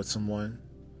towards someone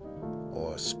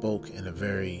or spoke in a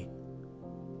very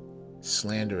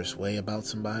slanderous way about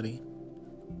somebody,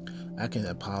 I can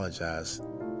apologize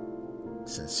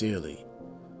sincerely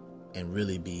and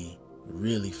really be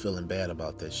feeling bad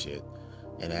about that shit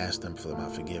and ask them for my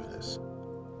forgiveness,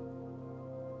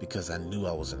 because I knew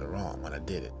I was in the wrong when I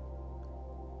did it.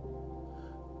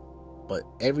 But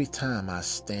every time I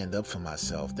stand up for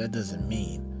myself, that doesn't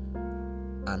mean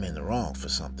I'm in the wrong for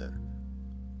something.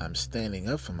 I'm standing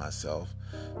up for myself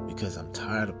because I'm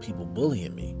tired of people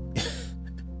bullying me.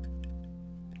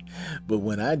 But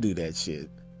when I do that shit,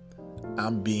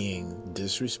 I'm being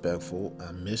disrespectful,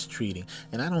 I'm mistreating,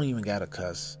 and I don't even gotta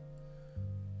cuss.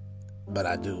 But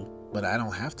I do. But I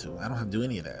don't have to. I don't have to do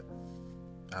any of that.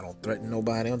 I don't threaten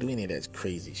nobody. I don't do any of that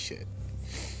crazy shit.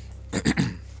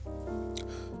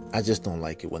 I just don't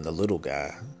like it when the little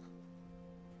guy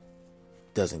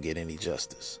doesn't get any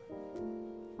justice.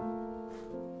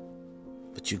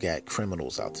 But you got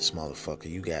criminals out this motherfucker.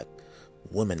 You got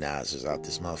womanizers out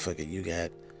this motherfucker. You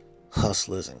got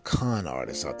hustlers and con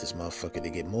artists out this motherfucker. They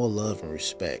get more love and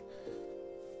respect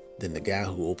than the guy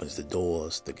who opens the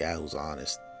doors, the guy who's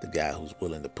honest, the guy who's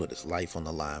willing to put his life on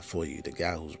the line for you, the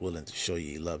guy who's willing to show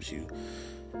you he loves you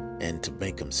and to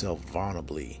make himself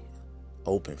vulnerably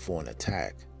open for an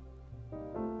attack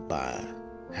by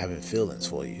having feelings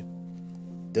for you.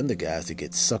 Them the guys that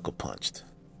get sucker punched.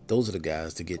 Those are the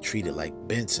guys that get treated like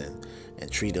Benson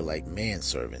and treated like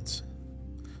manservants.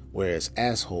 Whereas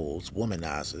assholes,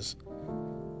 womanizers,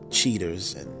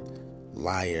 cheaters, and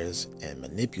liars and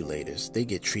manipulators, they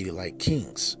get treated like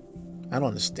kings. I don't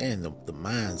understand the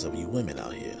minds of you women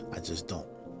out here. I just don't.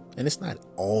 And it's not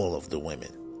all of the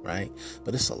women, right?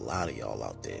 But it's a lot of y'all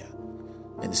out there.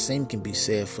 And the same can be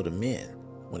said for the men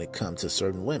when it comes to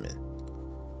certain women.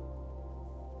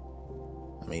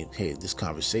 I mean, hey, this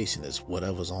conversation is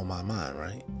whatever's on my mind,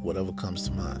 right? Whatever comes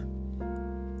to mind.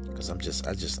 Because I'm just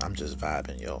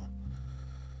vibing, yo.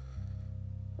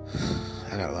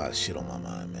 I got a lot of shit on my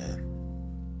mind, man.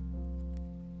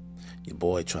 Your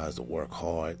boy tries to work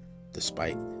hard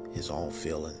despite his own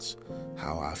feelings,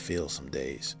 how I feel some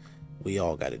days. We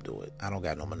all got to do it. I don't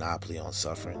got no monopoly on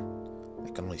suffering. I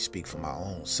can only speak for my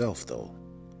own self, though.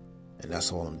 And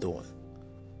that's all I'm doing.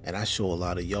 And I show a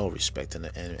lot of y'all respect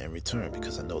in return,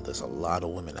 because I know there's a lot of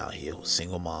women out here who are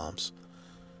single moms,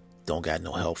 don't got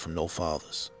no help from no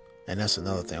fathers. And that's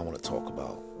another thing I want to talk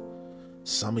about.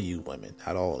 Some of you women,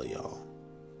 not all of y'all,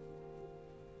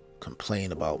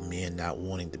 complain about men not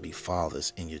wanting to be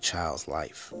fathers in your child's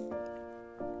life.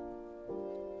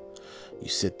 You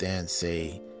sit there and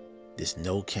say, this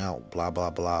no count, blah, blah,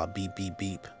 blah, beep, beep,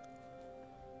 beep.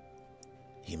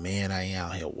 Your man ain't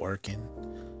out here working.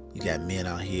 You got men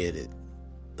out here that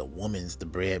the woman's the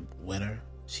breadwinner.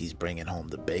 She's bringing home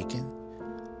the bacon.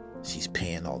 She's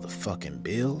paying all the fucking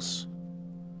bills.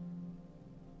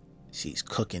 She's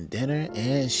cooking dinner,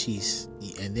 and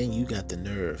then you got the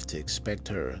nerve to expect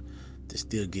her to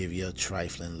still give your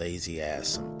trifling lazy ass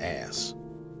some ass.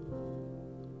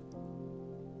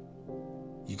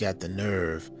 You got the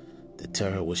nerve to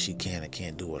tell her what she can and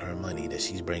can't do with her money that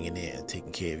she's bringing in,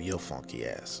 taking care of your funky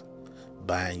ass,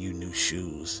 buying you new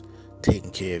shoes,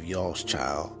 taking care of y'all's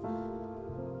child.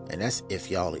 And that's if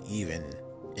y'all are even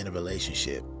in a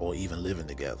relationship or even living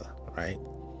together, right?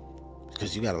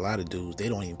 Because you got a lot of dudes, they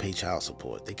don't even pay child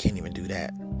support. They can't even do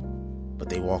that. But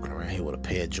they walking around here with a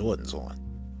pair of Jordans on.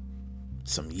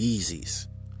 Some Yeezys,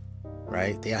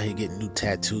 right? They out here getting new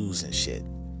tattoos and shit.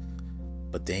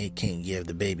 But they can't give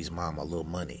the baby's mom a little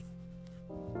money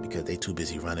because they too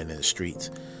busy running in the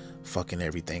streets, fucking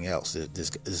everything else that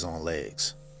is on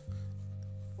legs.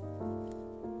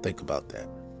 Think about that.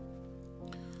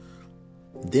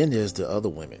 Then there's the other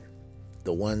women,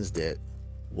 the ones that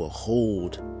will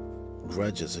hold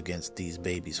grudges against these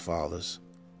babies' fathers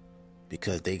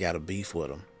because they got a beef with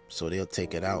them. So they'll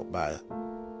take it out by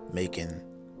making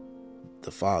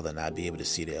the father not be able to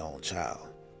see their own child.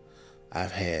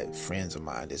 I've had friends of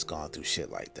mine that's gone through shit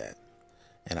like that.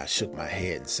 And I shook my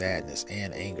head in sadness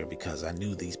and anger because I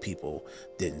knew these people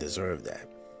didn't deserve that.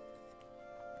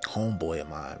 Homeboy of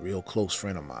mine, real close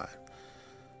friend of mine,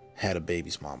 had a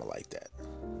baby's mama like that.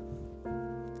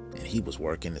 And he was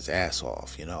working his ass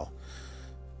off, you know.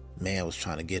 Man was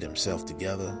trying to get himself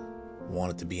together,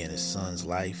 wanted to be in his son's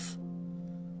life.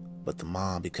 But the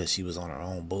mom, because she was on her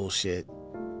own bullshit,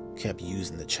 kept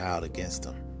using the child against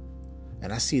him.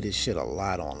 And I see this shit a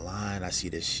lot online. I see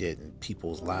this shit in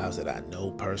people's lives that I know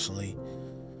personally.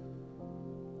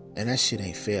 And that shit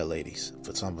ain't fair, ladies.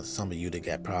 For some of you that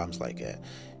got problems like that,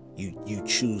 you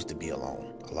choose to be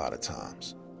alone a lot of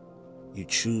times. You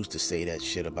choose to say that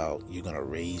shit about you're gonna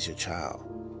raise your child.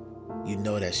 You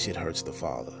know that shit hurts the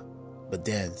father. But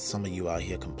then some of you out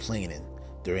here complaining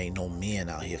there ain't no men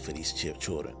out here for these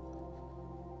children.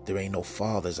 There ain't no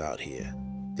fathers out here.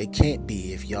 They can't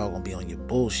be if y'all gonna be on your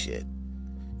bullshit.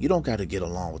 You don't got to get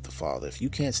along with the father. If you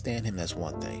can't stand him, that's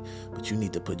one thing. But you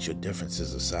need to put your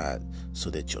differences aside so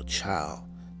that your child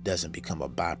doesn't become a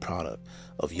byproduct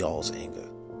of y'all's anger.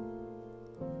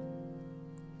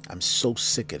 I'm so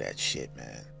sick of that shit,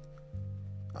 man.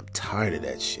 I'm tired of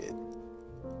that shit.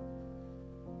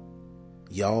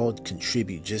 Y'all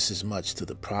contribute just as much to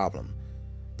the problem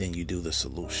than you do the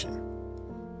solution.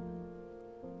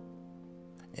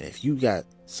 And if you got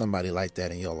somebody like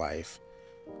that in your life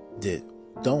that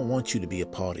don't want you to be a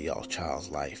part of y'all child's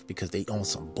life because they own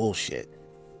some bullshit,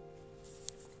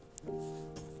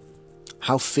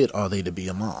 how fit are they to be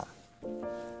a mom?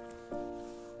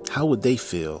 How would they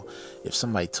feel if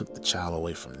somebody took the child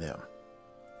away from them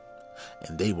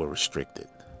and they were restricted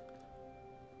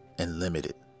and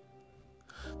limited?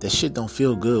 That shit don't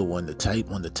feel good when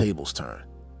the tables turn.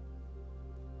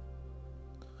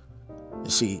 You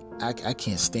see, I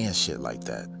can't stand shit like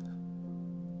that.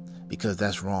 Because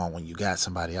that's wrong when you got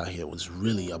somebody out here who's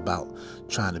really about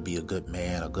trying to be a good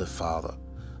man, a good father,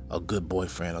 a good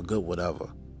boyfriend, a good whatever.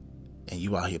 And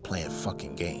you out here playing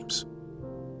fucking games.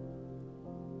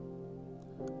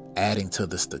 Adding to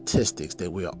the statistics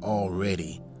that we are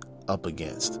already up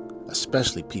against,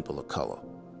 especially people of color.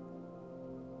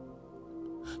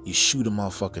 You shoot a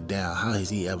motherfucker down, how is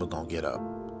he ever gonna get up?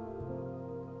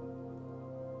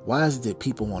 Why is it that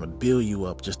people want to build you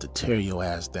up just to tear your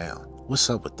ass down? What's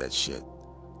up with that shit?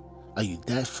 Are you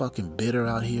that fucking bitter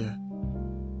out here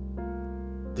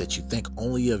that you think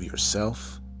only of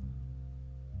yourself?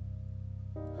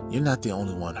 You're not the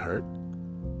only one hurt.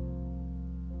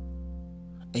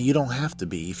 And you don't have to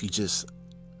be if you just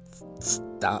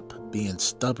stop being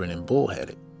stubborn and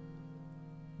bullheaded.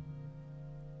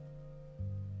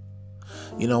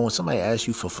 You know, when somebody asks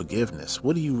you for forgiveness,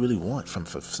 what do you really want from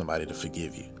for somebody to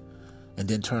forgive you? And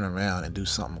then turn around and do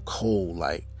something cold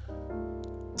like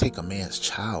take a man's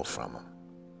child from him.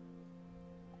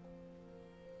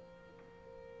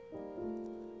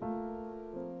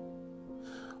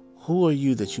 Who are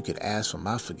you that you could ask for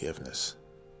my forgiveness,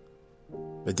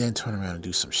 but then turn around and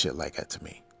do some shit like that to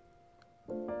me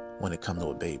when it comes to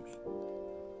a baby?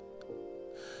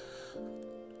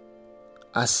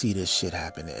 I see this shit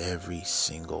happen every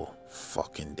single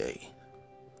fucking day.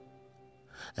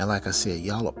 And like I said,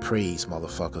 y'all are praise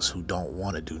motherfuckers who don't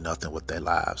want to do nothing with their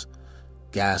lives.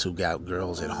 Guys who got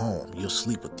girls at home, you'll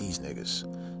sleep with these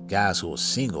niggas. Guys who are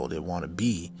single that want to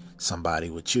be somebody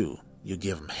with you, you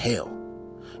give them hell.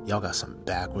 Y'all got some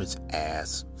backwards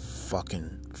ass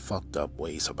fucking fucked up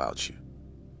ways about you.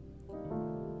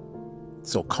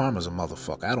 So karma's a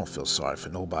motherfucker. I don't feel sorry for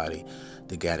nobody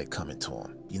that got it coming to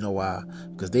them. You know why?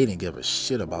 Because they didn't give a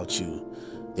shit about you.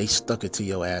 They stuck it to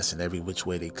your ass in every which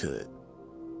way they could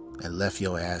and left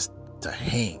your ass to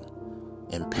hang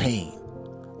in pain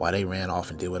while they ran off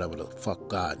and did whatever the fuck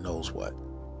God knows what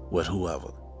with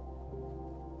whoever.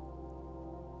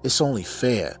 It's only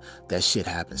fair that shit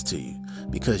happens to you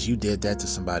because you did that to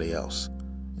somebody else.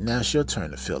 Now it's your turn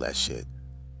to feel that shit.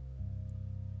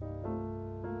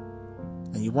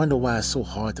 And you wonder why it's so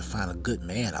hard to find a good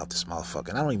man out this motherfucker.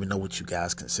 And I don't even know what you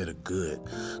guys consider good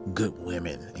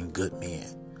women and good men.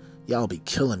 Y'all be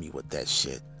killing me with that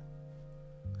shit.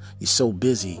 You're so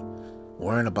busy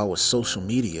worrying about what social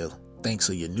media thinks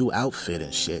of your new outfit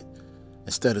and shit,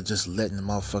 instead of just letting the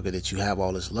motherfucker that you have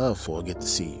all this love for get to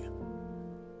see you.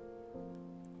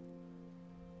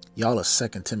 Y'all are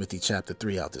 2 Timothy chapter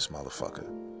 3 out this motherfucker.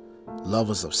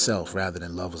 Lovers of self rather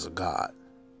than lovers of God.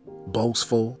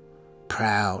 Boastful,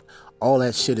 proud, all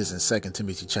that shit is in 2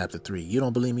 Timothy chapter 3. You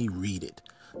don't believe me? Read it.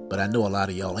 But I know a lot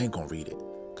of y'all ain't gonna read it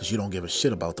because you don't give a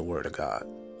shit about the word of God.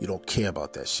 You don't care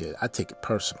about that shit. I take it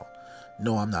personal.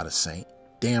 No, I'm not a saint.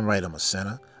 Damn right I'm a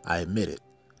sinner. I admit it.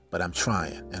 But I'm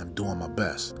trying and I'm doing my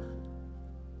best.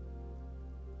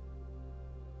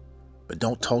 But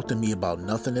don't talk to me about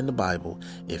nothing in the Bible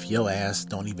if your ass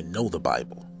don't even know the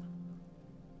Bible.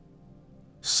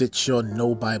 Sit your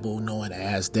no Bible knowing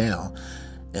ass down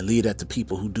and leave that to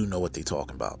people who do know what they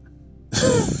talking about.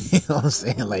 You know what I'm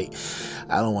saying? Like,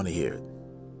 I don't want to hear it.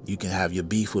 You can have your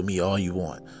beef with me all you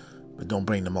want, but don't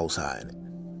bring the Most High in it.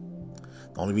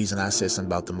 The only reason I said something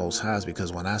about the Most High is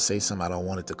because when I say something, I don't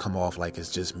want it to come off like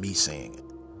it's just me saying it.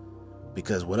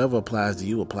 Because whatever applies to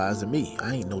you applies to me.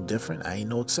 I ain't no different. I ain't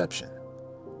no exception.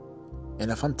 And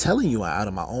if I'm telling you out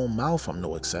of my own mouth I'm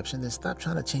no exception, then stop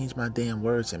trying to change my damn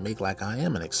words and make like I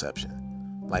am an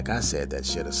exception. Like I said that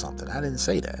shit or something. I didn't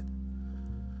say that.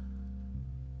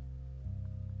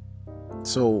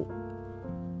 So,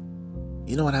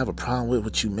 you know what I have a problem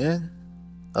with you men?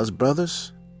 Us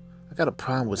brothers? I got a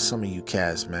problem with some of you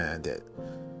cats, man, that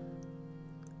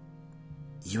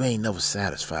you ain't never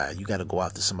satisfied. You got to go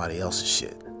after somebody else's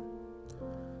shit.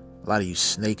 A lot of you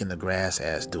snake in the grass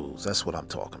ass dudes. That's what I'm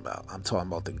talking about. I'm talking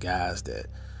about the guys that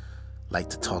like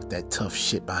to talk that tough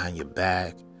shit behind your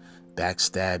back,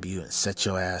 backstab you and set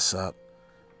your ass up,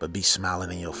 but be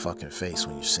smiling in your fucking face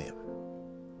when you see them.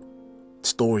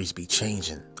 Stories be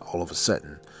changing all of a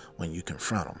sudden when you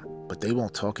confront them, but they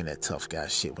won't talk in that tough guy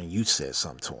shit when you said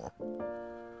something to them.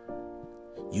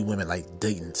 You women like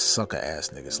dating sucker ass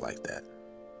niggas like that.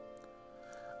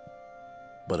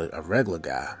 But a regular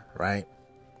guy, right?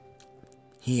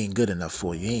 He ain't good enough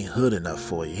for you. He ain't hood enough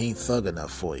for you. He ain't thug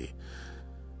enough for you.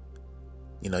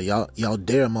 You know, y'all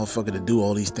dare a motherfucker to do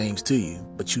all these things to you,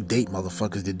 but you date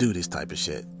motherfuckers that do this type of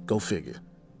shit. Go figure.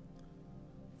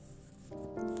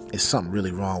 It's something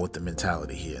really wrong with the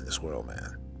mentality here in this world,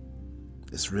 man.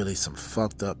 It's really some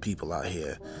fucked up people out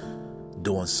here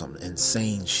doing some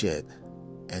insane shit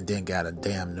and then got a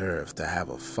damn nerve to have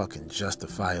a fucking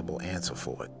justifiable answer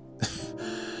for it.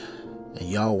 And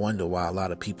y'all wonder why a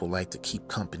lot of people like to keep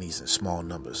companies in small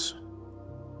numbers.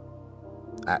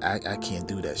 I can't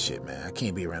do that shit, man. I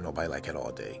can't be around nobody like that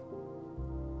all day.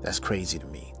 That's crazy to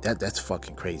me. That's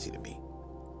fucking crazy to me.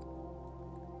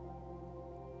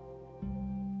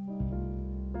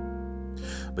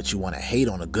 But you want to hate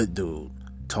on a good dude,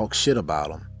 talk shit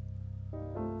about him,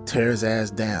 tear his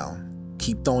ass down,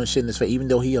 keep throwing shit in his face, even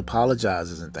though he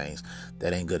apologizes and things.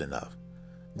 That ain't good enough.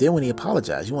 Then when he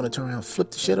apologizes, you want to turn around and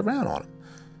flip the shit around on him.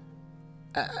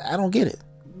 I don't get it.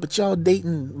 But y'all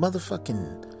dating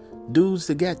motherfucking dudes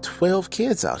that got 12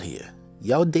 kids out here.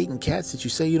 Y'all dating cats that you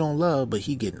say you don't love, but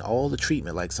he getting all the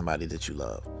treatment like somebody that you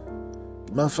love.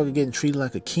 Motherfucker getting treated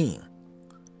like a king.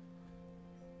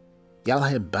 Y'all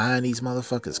here buying these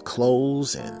motherfuckers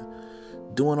clothes and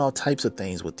doing all types of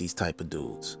things with these type of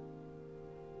dudes.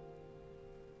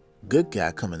 Good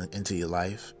guy coming into your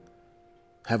life,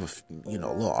 have a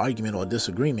little argument or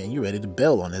disagreement, you ready to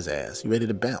bail on his ass. You ready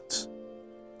to bounce.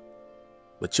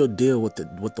 But you'll deal with the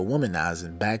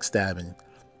womanizing, backstabbing,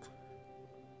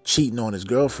 cheating on his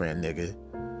girlfriend, nigga.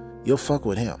 You'll fuck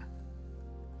with him.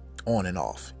 On and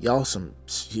off. Y'all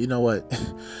you know what?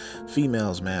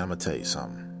 Females, man, I'm gonna tell you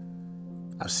something.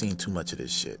 I've seen too much of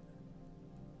this shit.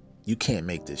 You can't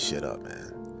make this shit up,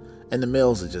 man. And the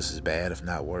males are just as bad, if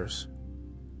not worse.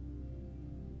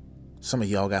 Some of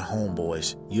y'all got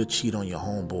homeboys. You'll cheat on your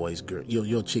homeboy's girl.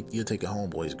 You'll take your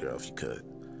homeboy's girl if you could.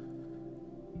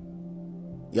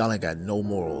 Y'all ain't got no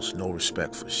morals, no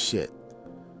respect for shit.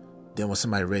 Then when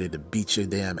somebody ready to beat your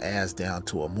damn ass down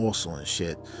to a morsel and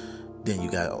shit, then you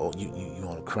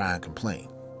want to cry and complain.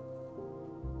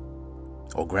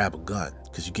 Or grab a gun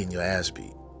because you're getting your ass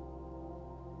beat.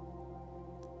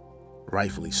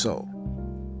 Rightfully so.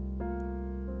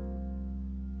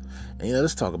 And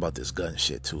let's talk about this gun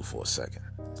shit too for a second.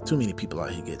 Too many people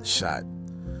out here getting shot.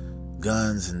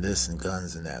 Guns and this and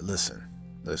guns and that. Listen.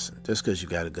 Just because you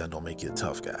got a gun don't make you a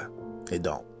tough guy. It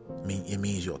don't. It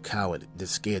means you're a coward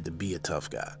that's scared to be a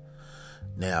tough guy.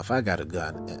 Now, if I got a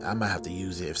gun, I might have to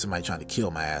use it if somebody trying to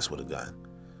kill my ass with a gun.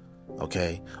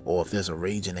 Okay? Or if there's a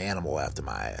raging animal after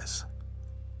my ass.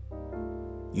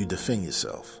 You defend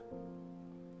yourself.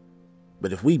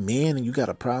 But if we men and you got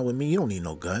a problem with me, you don't need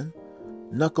no gun.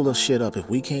 Knuckle the shit up. If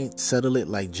we can't settle it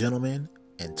like gentlemen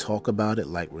and talk about it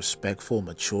like respectful,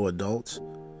 mature adults,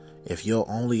 if your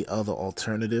only other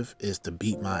alternative is to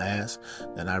beat my ass,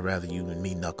 then I'd rather you and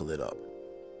me knuckle it up.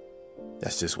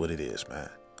 That's just what it is, man.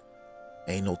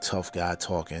 Ain't no tough guy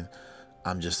talking.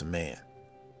 I'm just a man.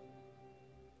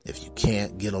 If you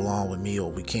can't get along with me or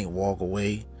we can't walk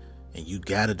away and you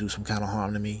gotta do some kind of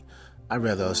harm to me, I'd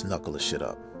rather us knuckle the shit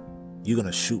up. You're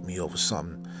gonna shoot me over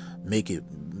something,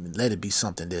 let it be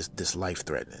something that's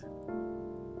life-threatening.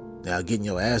 Now, getting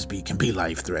your ass beat can be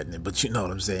life-threatening, but you know what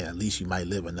I'm saying? At least you might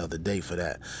live another day for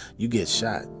that. You get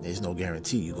shot, there's no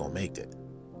guarantee you're going to make it.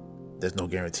 There's no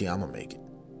guarantee I'm going to make it.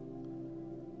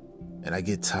 And I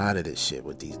get tired of this shit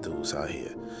with these dudes out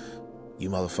here. You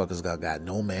motherfuckers got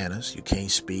no manners. You can't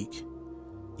speak.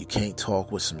 You can't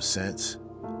talk with some sense.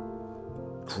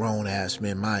 Grown-ass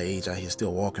men my age out here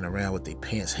still walking around with their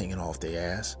pants hanging off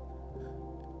their ass.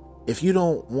 If you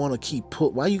don't want to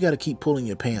why you got to keep pulling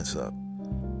your pants up?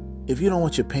 If you don't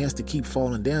want your pants to keep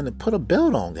falling down, then put a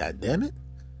belt on, goddammit.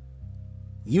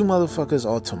 You motherfuckers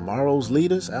are tomorrow's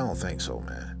leaders? I don't think so,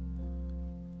 man.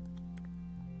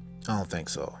 I don't think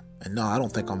so. And no, I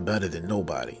don't think I'm better than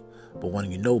nobody. But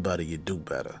when you know better, you do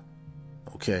better.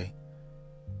 Okay?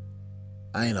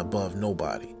 I ain't above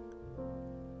nobody.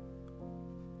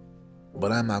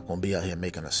 But I'm not going to be out here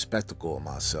making a spectacle of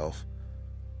myself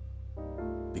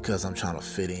because I'm trying to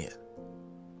fit in.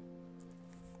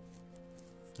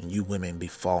 And you women be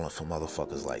falling for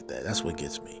motherfuckers like that. That's what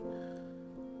gets me.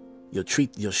 You'll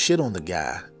shit on the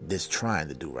guy that's trying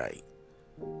to do right.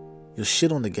 You'll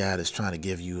shit on the guy that's trying to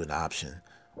give you an option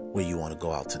where you want to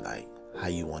go out tonight, how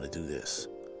you want to do this.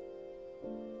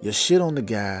 You'll shit on the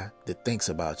guy that thinks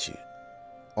about you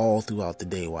all throughout the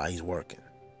day while he's working.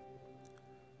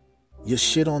 You'll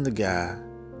shit on the guy.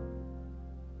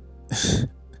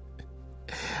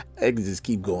 I can just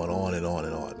keep going on and on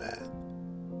and on, man.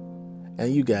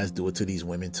 And you guys do it to these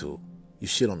women too. You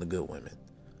shit on the good women.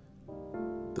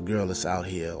 The girl that's out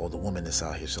here, or the woman that's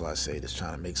out here, shall I say, that's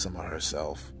trying to make some of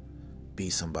herself, be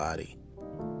somebody,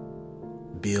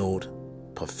 build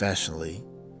professionally.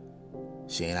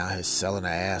 She ain't out here selling her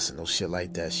ass and no shit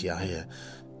like that. She out here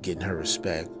getting her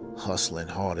respect, hustling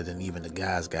harder than even the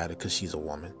guys got it because she's a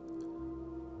woman.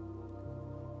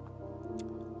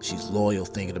 She's loyal,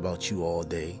 thinking about you all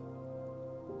day.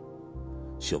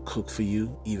 She'll cook for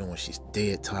you even when she's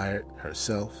dead tired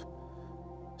herself.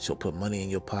 She'll put money in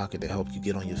your pocket to help you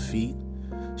get on your feet.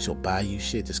 She'll buy you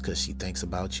shit just because she thinks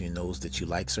about you and knows that you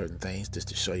like certain things, just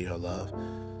to show you her love.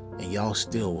 And y'all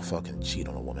still will fucking cheat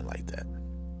on a woman like that.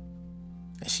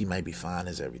 And she might be fine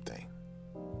as everything.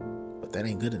 But that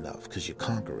ain't good enough because you're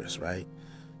conquerors, right?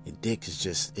 Your dick is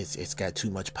just, it's got too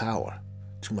much power.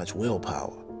 too much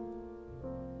willpower.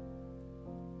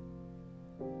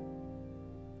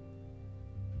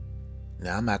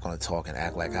 Now, I'm not going to talk and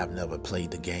act like I've never played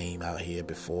the game out here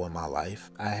before in my life.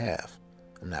 I have.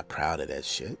 I'm not proud of that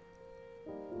shit.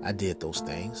 I did those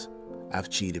things.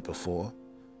 I've cheated before.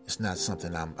 It's not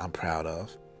something I'm proud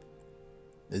of.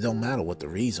 It don't matter what the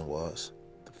reason was.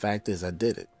 The fact is I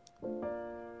did it.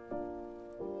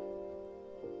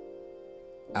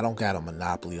 I don't got a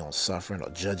monopoly on suffering or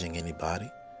judging anybody.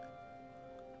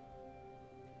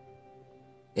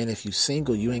 And if you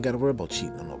single, you ain't got to worry about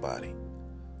cheating on nobody.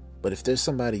 But if there's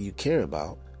somebody you care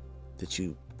about, that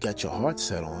you got your heart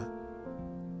set on,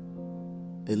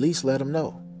 at least let them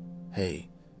know. Hey,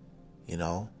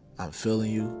 I'm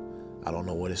feeling you. I don't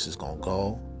know where this is going to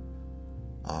go.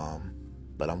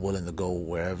 But I'm willing to go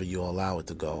wherever you allow it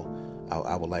to go.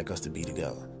 I would like us to be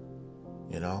together.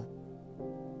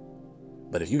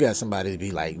 But if you got somebody to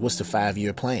be like, what's the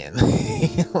 5-year plan?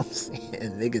 You know what I'm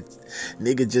saying?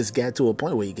 Nigga just got to a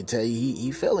point where he can tell you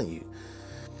he feeling you.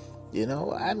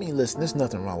 Listen, there's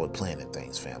nothing wrong with planning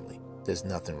things, family. There's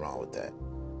nothing wrong with that.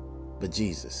 But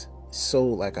Jesus, so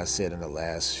like I said in the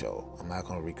last show, I'm not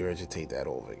going to regurgitate that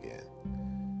over again.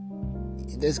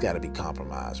 There's got to be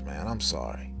compromise, man. I'm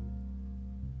sorry.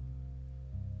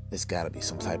 There's got to be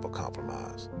some type of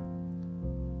compromise.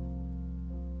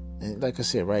 And like I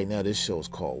said, right now, this show is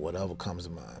called Whatever Comes to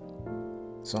Mind.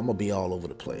 So I'm going to be all over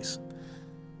the place.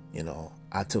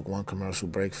 I took one commercial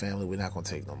break, family. We're not going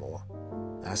to take no more.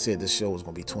 I said this show was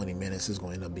going to be 20 minutes. It's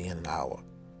going to end up being an hour.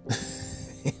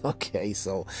 Okay,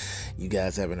 so you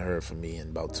guys haven't heard from me in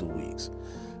about 2 weeks.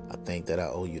 I think that I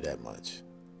owe you that much.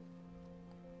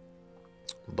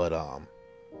 But, I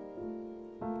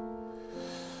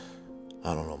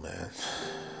don't know, man.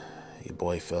 Your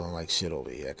boy feeling like shit over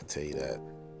here. I can tell you that.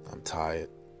 I'm tired.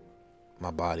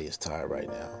 My body is tired right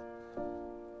now.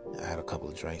 I had a couple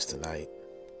of drinks tonight.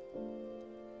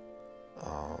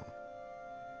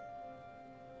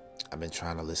 I've been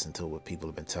trying to listen to what people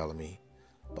have been telling me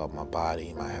about my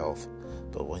body, my health.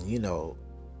 But when you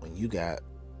got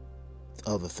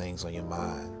other things on your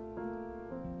mind,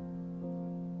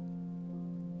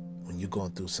 when you're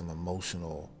going through some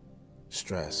emotional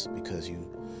stress because you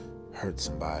hurt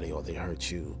somebody or they hurt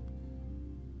you,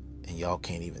 and y'all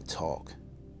can't even talk,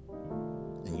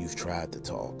 and you've tried to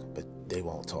talk, but they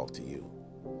won't talk to you,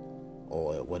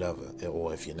 or whatever,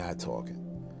 or if you're not talking,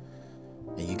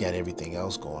 and you got everything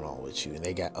else going on with you, and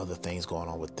they got other things going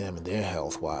on with them and their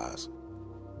health-wise.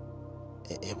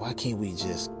 And why can't we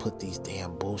just put these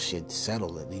damn bullshit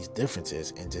settled, these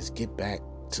differences, and just get back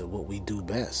to what we do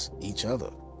best, each other?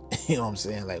 You know what I'm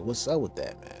saying? Like, what's up with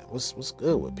that, man? What's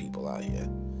good with people out here?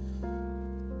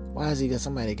 Why has he got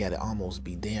somebody got to almost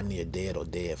be damn near dead or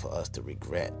dead for us to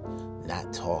regret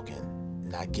not talking,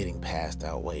 not getting past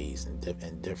our ways and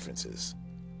differences?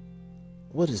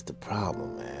 What is the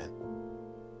problem, man?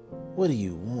 What do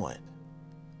you want?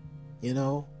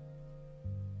 And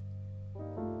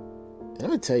let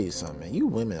me tell you something, man. You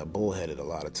women are bullheaded a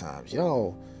lot of times.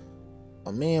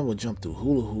 A man will jump through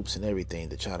hula hoops and everything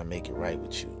to try to make it right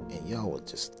with you. And y'all will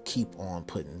just keep on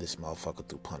putting this motherfucker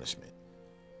through punishment.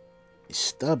 It's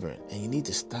stubborn, and you need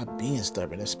to stop being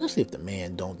stubborn, especially if the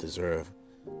man don't deserve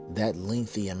that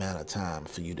lengthy amount of time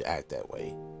for you to act that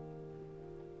way.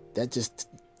 That just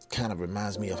kind of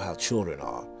reminds me of how children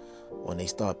are. When they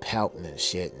start pouting and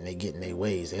shit and they get in their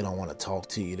ways, they don't want to talk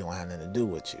to you, they don't have nothing to do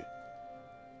with you.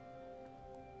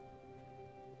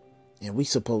 And we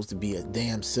supposed to be a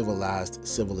damn civilized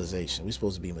civilization. We're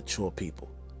supposed to be mature people.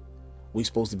 We're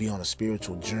supposed to be on a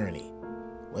spiritual journey.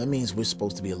 Well, that means we're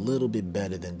supposed to be a little bit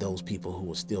better than those people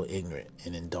who are still ignorant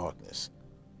and in darkness.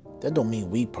 That don't mean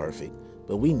we perfect,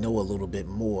 but we know a little bit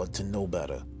more to know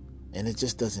better. And it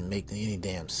just doesn't make any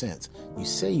damn sense. You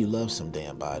say you love some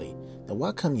damn body. Now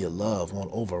why come your love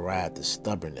won't override the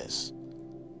stubbornness?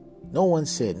 No one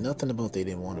said nothing about they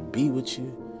didn't want to be with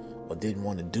you or didn't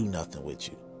want to do nothing with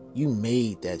you. You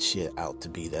made that shit out to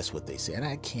be. That's what they say. And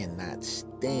I cannot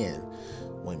stand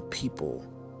when people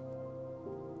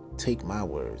take my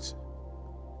words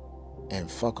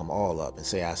and fuck them all up and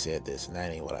say I said this and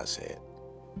that ain't what I said.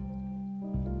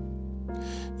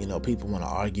 People want to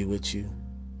argue with you.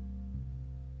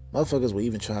 Motherfuckers will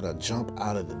even try to jump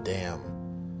out of the damn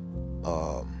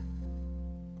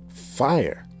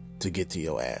fire to get to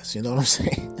your ass. You know what I'm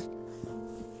saying?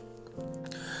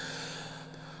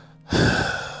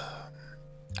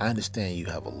 I understand you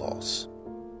have a loss.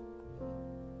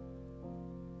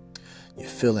 You're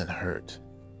feeling hurt.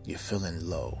 You're feeling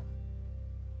low.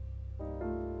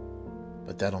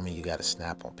 But that don't mean you got to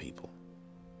snap on people.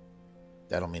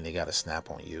 That don't mean they got to snap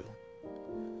on you.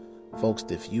 Folks,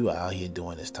 if you are out here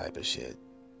doing this type of shit,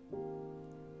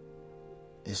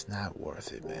 It's not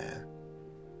worth it, man.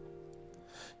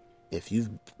 If you've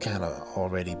kind of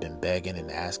already been begging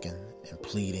and asking and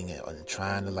pleading and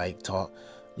trying to like talk,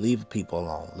 leave people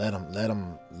alone.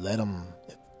 Let them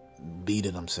be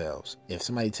to themselves. If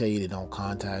somebody tell you they don't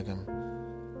contact them,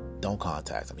 don't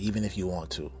contact them, even if you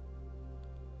want to,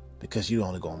 because you're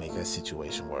only gonna make that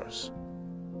situation worse.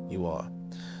 You are.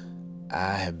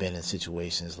 I have been in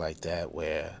situations like that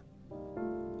where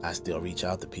I still reach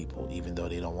out to people even though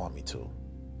they don't want me to,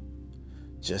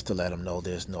 just to let them know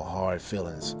there's no hard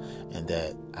feelings and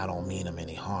that I don't mean them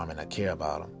any harm and I care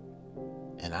about them.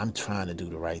 And I'm trying to do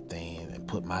the right thing and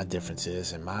put my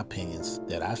differences and my opinions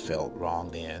that I felt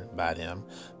wronged in by them,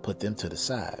 put them to the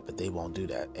side. But they won't do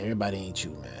that. Everybody ain't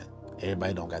you, man.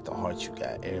 Everybody don't got the heart you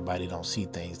got. Everybody don't see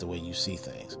things the way you see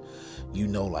things. You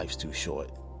know life's too short.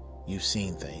 You've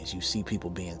seen things. You see people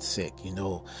being sick. You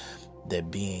know that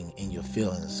being in your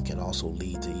feelings can also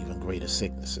lead to even greater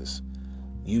sicknesses.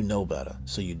 You know better,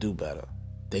 so you do better.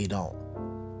 They don't.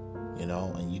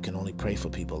 And you can only pray for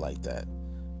people like that,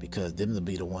 because them will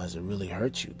be the ones that really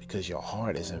hurt you, because your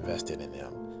heart is invested in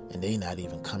them and they not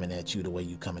even coming at you the way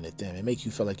you coming at them. It make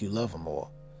you feel like you love them more.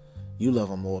 You love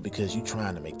them more because you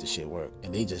trying to make the shit work,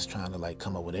 and they just trying to like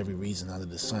come up with every reason under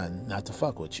the sun not to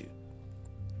fuck with you.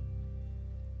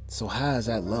 So how is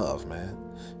that love, man?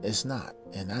 It's not.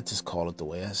 And I just call it the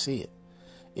way I see it.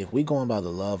 If we're going by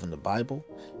the love in the Bible,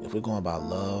 if we're going by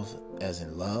love as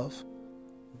in love,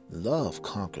 love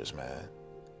conquers, man.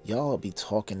 Y'all be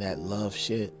talking that love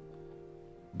shit,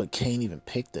 but can't even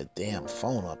pick the damn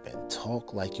phone up and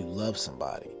talk like you love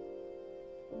somebody.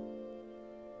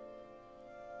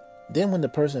 Then when the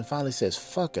person finally says,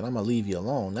 fuck it, I'm gonna leave you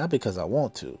alone, not because I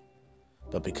want to,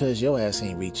 but because your ass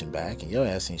ain't reaching back and your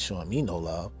ass ain't showing me no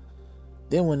love,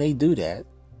 then when they do that,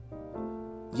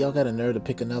 y'all got a nerve to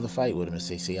pick another fight with them and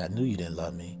say, see, I knew you didn't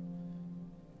love me.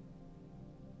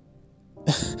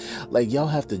 Like, y'all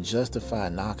have to justify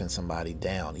knocking somebody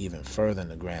down even further in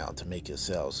the ground to make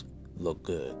yourselves look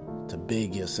good, to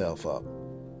big yourself up.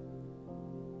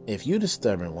 If you the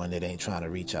stubborn one that ain't trying to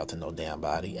reach out to no damn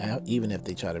body, even if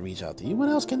they try to reach out to you, what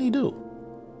else can they do?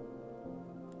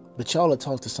 But y'all will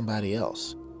talk to somebody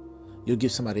else. You'll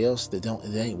give somebody else that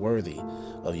ain't worthy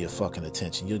of your fucking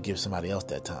attention. You'll give somebody else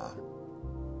that time.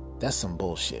 That's some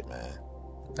bullshit, man.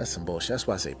 That's some bullshit. That's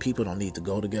why I say people don't need to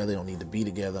go together, they don't need to be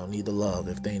together, don't need to love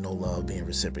if they ain't no love being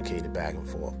reciprocated back and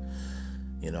forth.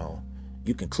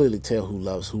 You can clearly tell who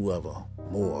loves whoever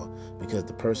more, because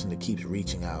the person that keeps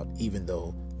reaching out, even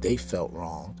though they felt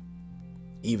wrong,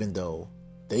 even though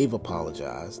they've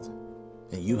apologized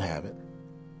and you haven't,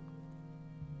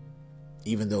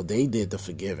 even though they did the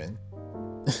forgiving,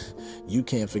 you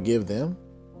can't forgive them.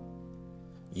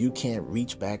 You can't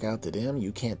reach back out to them.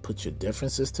 You can't put your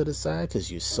differences to the side because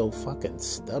you're so fucking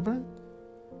stubborn.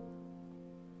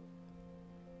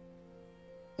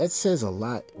 That says a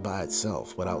lot by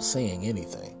itself without saying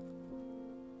anything.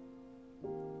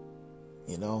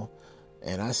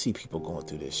 And I see people going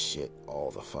through this shit all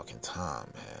the fucking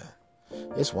time,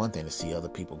 man. It's one thing to see other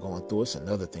people going through it. It's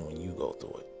another thing when you go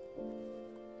through it.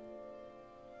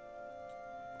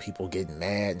 People getting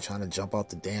mad and trying to jump out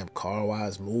the damn car while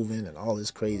it's moving and all this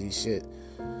crazy shit.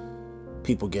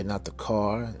 People getting out the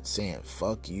car and saying,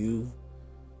 fuck you.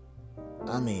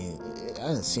 I mean, I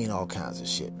done seen all kinds of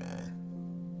shit, man.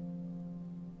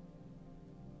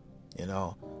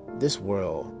 This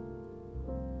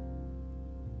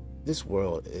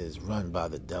world is run by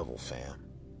the devil, fam.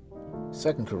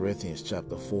 2 Corinthians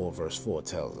chapter 4, verse 4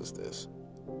 tells us this.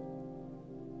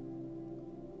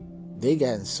 They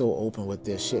gotten so open with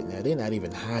their shit now. They're not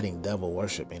even hiding devil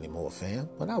worship anymore, fam.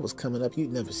 When I was coming up,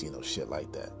 you'd never see no shit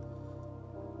like that.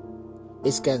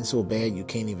 It's gotten so bad you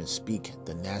can't even speak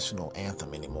the national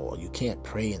anthem anymore. You can't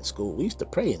pray in school. We used to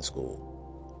pray in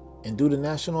school and do the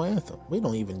national anthem. We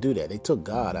don't even do that. They took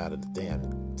God out of the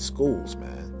damn schools,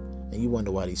 man. And you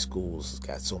wonder why these schools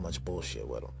got so much bullshit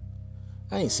with them.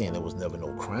 I ain't saying there was never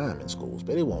no crime in schools,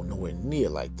 but it won't nowhere near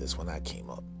like this when I came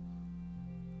up.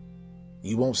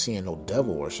 You won't see no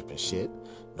devil worship and shit.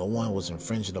 No one was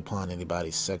infringing upon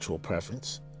anybody's sexual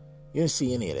preference. You didn't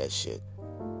see any of that shit.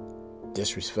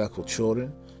 Disrespectful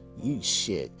children.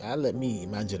 Shit. I let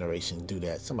my generation do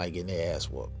that. Somebody getting their ass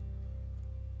whooped.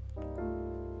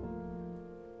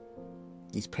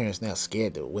 These parents now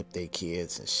scared to whip their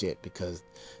kids and shit because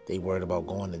they worried about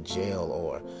going to jail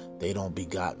or they don't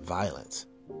begot violence.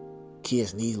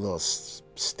 Kids need a little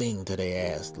sting to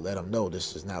their ass to let them know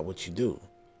this is not what you do.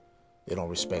 They don't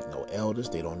respect no elders.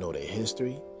 They don't know their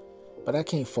history. But I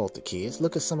can't fault the kids.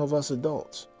 Look at some of us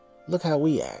adults. Look how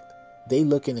we act. They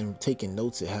looking and taking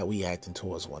notes at how we acting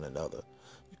towards one another.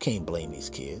 You can't blame these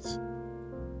kids.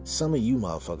 Some of you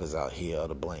motherfuckers out here are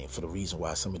to blame for the reason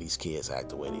why some of these kids act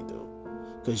the way they do.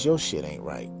 Because your shit ain't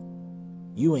right.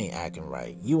 You ain't acting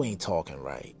right. You ain't talking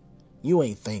right. You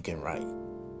ain't thinking right.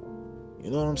 You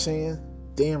know what I'm saying?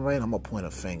 Damn right I'm going to point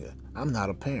a finger. I'm not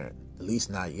a parent. At least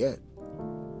not yet.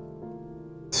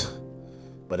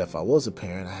 But if I was a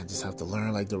parent, I just have to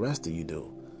learn like the rest of you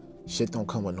do. Shit don't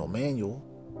come with no manual.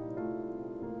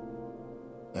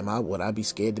 Would I be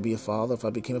scared to be a father if I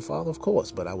became a father? Of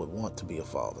course, but I would want to be a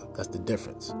father. That's the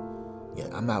difference. Yeah,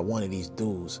 I'm not one of these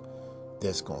dudes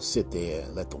that's going to sit there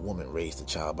and let the woman raise the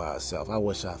child by herself. I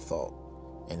wish I thought.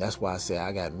 And that's why I say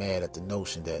I got mad at the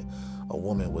notion that a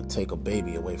woman would take a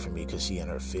baby away from me because she in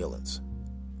her feelings.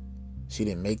 She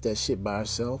didn't make that shit by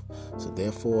herself, so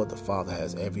therefore the father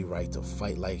has every right to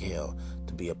fight like hell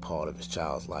to be a part of his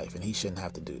child's life, and he shouldn't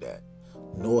have to do that.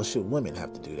 Nor should women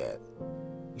have to do that.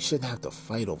 You shouldn't have to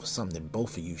fight over something that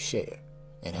both of you share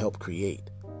and help create,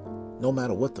 no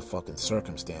matter what the fucking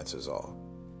circumstances are.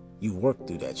 You work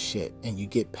through that shit and you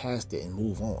get past it and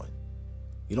move on.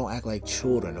 You don't act like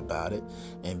children about it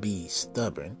and be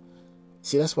stubborn.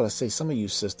 See, that's what I say. Some of you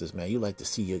sisters, man, you like to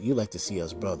see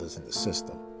us brothers in the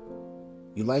system.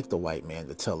 You like the white man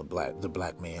to tell the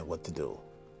black man what to do.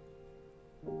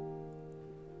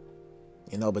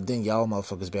 You know, but then y'all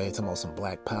motherfuckers be out here talking about some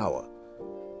black power.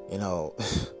 You know,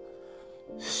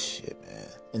 shit, man.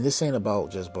 And this ain't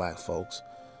about just black folks.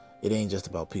 It ain't just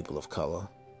about people of color,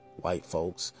 white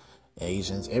folks,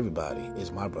 Asians, everybody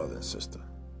is my brother and sister.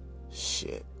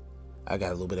 Shit. I got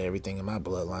a little bit of everything in my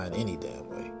bloodline any damn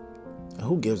way. And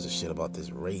who gives a shit about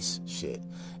this race shit?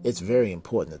 It's very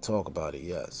important to talk about it,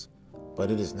 yes. But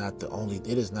it is not the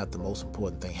most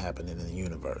important thing happening in the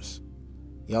universe.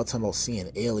 Y'all talking about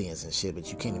seeing aliens and shit, but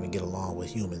you can't even get along with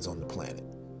humans on the planet.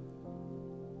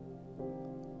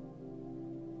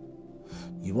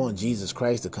 You want Jesus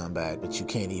Christ to come back, but you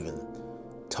can't even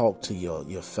talk to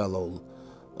your fellow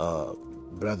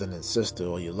brother and sister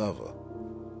or your lover.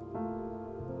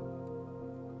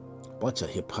 A bunch of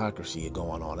hypocrisy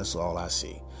going on. That's all I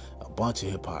see. A bunch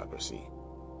of hypocrisy.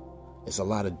 It's a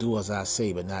lot of do as I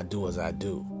say, but not do as I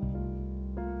do.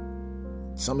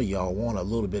 Some of y'all want a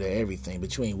little bit of everything,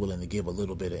 but you ain't willing to give a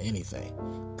little bit of anything.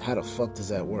 How the fuck does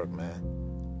that work, man?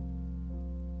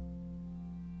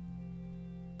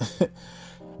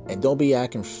 And don't be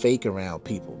acting fake around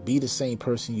people. Be the same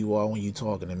person you are when you're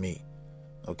talking to me.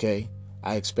 Okay?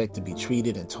 I expect to be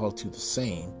treated and talked to the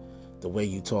same the way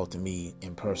you talk to me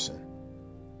in person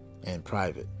and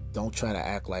private. Don't try to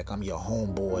act like I'm your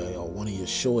homeboy or one of your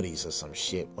shorties or some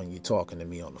shit when you're talking to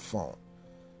me on the phone.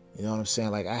 You know what I'm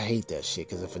saying? Like, I hate that shit,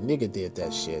 because if a nigga did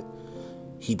that shit,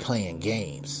 he playing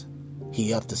games.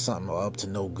 He up to something or up to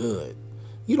no good.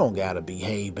 You don't gotta be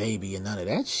hey baby and none of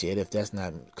that shit if that's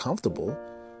not comfortable.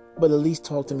 But at least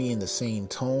talk to me in the same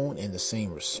tone and the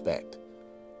same respect.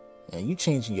 And you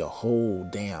changing your whole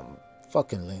damn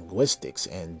fucking linguistics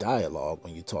and dialogue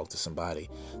when you talk to somebody.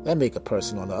 That make a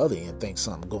person on the other end think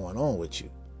something going on with you.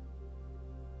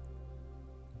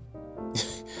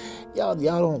 Y'all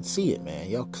don't see it, man.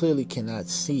 Y'all clearly cannot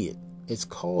see it. It's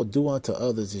called do unto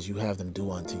others as you have them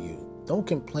do unto you. Don't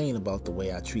complain about the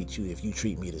way I treat you if you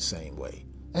treat me the same way.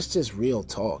 That's just real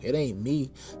talk. It ain't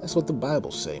me. That's what the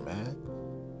Bible say, man.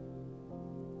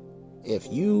 If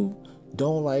you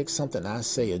don't like something I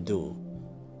say or do,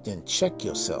 then check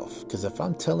yourself. Because if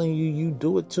I'm telling you you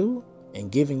do it too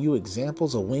and giving you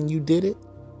examples of when you did it,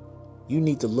 you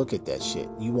need to look at that shit.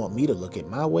 You want me to look at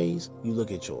my ways? You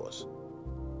look at yours.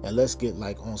 And let's get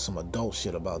like on some adult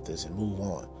shit about this and move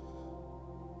on.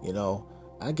 You know,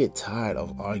 I get tired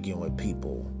of arguing with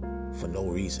people for no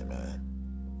reason, man.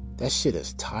 That shit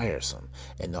is tiresome.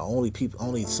 And the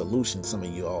only solution some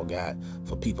of you all got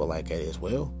for people like that is,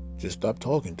 well, just stop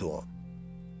talking to them.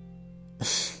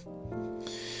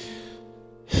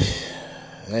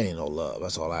 That ain't no love.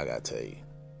 That's all I got to tell you.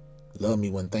 Love me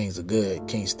when things are good.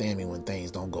 Can't stand me when things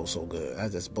don't go so good.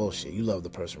 That's just bullshit. You love the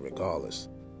person regardless.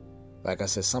 Like I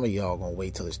said, some of y'all gonna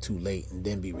wait till it's too late and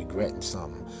then be regretting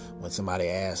something when somebody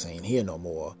ass ain't here no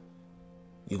more.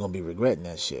 You're gonna be regretting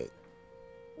that shit.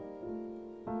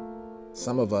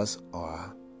 Some of us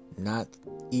are not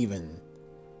even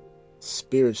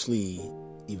spiritually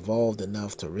evolved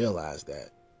enough to realize that,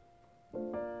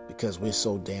 because we're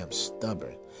so damn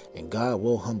stubborn. And God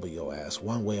will humble your ass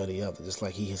one way or the other. Just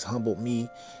like he has humbled me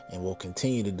and will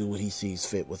continue to do what he sees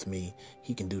fit with me,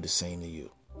 he can do the same to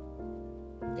you.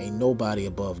 Ain't nobody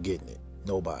above getting it.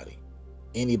 Nobody.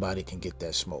 Anybody can get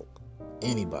that smoke.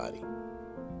 Anybody.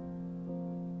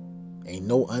 Ain't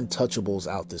no untouchables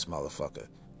out this motherfucker.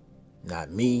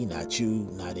 Not me, not you,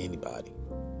 not anybody.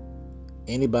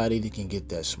 Anybody that can get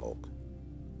that smoke.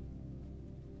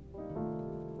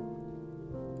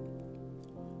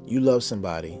 You love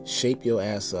somebody, shape your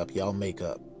ass up, y'all make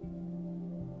up.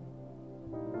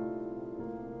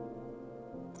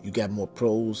 You got more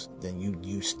pros, then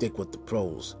you stick with the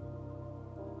pros.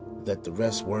 Let the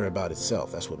rest worry about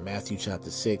itself. That's what Matthew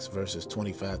chapter 6, verses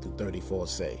 25 through 34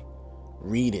 say.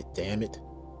 Read it, damn it.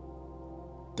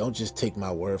 Don't just take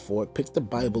my word for it. Pick the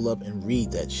Bible up and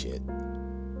read that shit.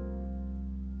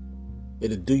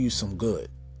 It'll do you some good.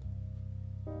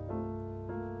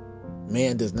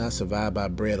 Man does not survive by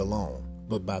bread alone,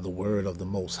 but by the word of the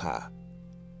Most High.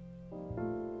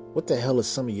 What the hell is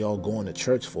some of y'all going to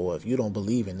church for if you don't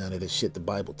believe in none of this shit the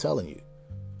Bible telling you?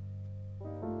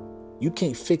 You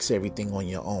can't fix everything on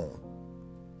your own.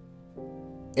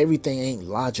 Everything ain't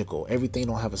logical. Everything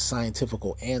don't have a scientific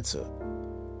answer.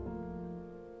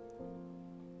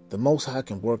 The Most High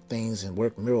can work things and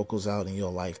work miracles out in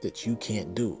your life that you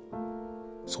can't do.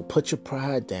 So put your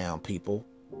pride down, people,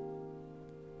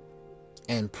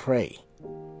 and pray.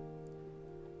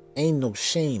 Ain't no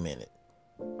shame in it.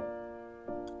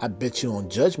 I bet you on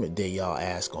Judgment Day, y'all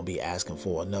ass gonna be asking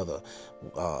for another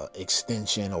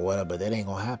extension or whatever, but that ain't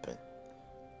gonna happen.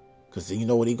 Because you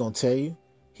know what he gonna tell you?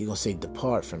 He gonna say,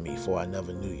 depart from me, for I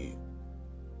never knew you.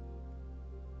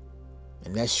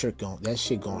 And that shit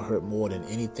gonna hurt more than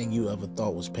anything you ever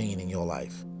thought was pain in your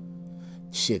life.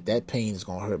 Shit, that pain is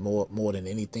gonna hurt more than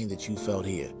anything that you felt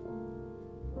here.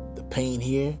 The pain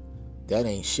here, that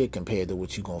ain't shit compared to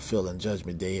what you gonna feel in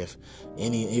Judgment Day if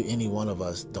any one of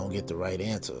us don't get the right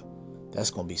answer.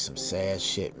 That's gonna be some sad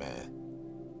shit, man.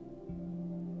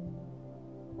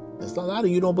 There's a lot of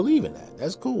you don't believe in that.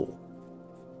 That's cool.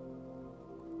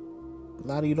 A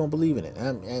lot of you don't believe in it.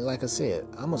 And like I said,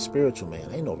 I'm a spiritual man.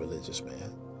 I ain't no religious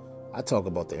man. I talk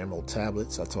about the emerald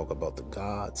tablets. I talk about the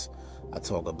gods. I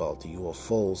talk about the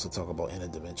UFOs. I talk about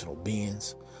interdimensional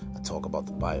beings. I talk about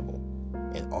the Bible.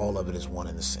 And all of it is one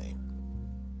and the same.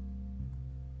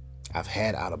 I've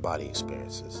had out-of-body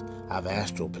experiences. I've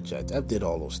astral projected. I've did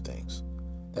all those things.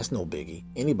 That's no biggie.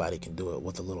 Anybody can do it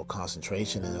with a little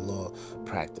concentration and a little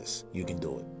practice. You can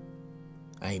do it.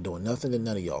 I ain't doing nothing that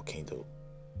none of y'all can't do.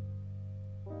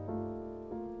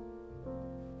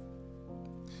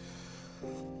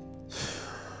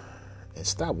 And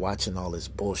stop watching all this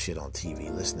bullshit on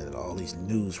TV, listening to all these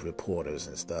news reporters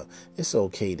and stuff. It's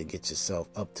okay to get yourself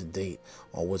up to date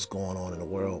on what's going on in the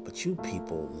world, but you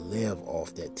people live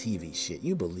off that TV shit.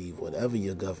 You believe whatever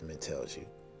your government tells you.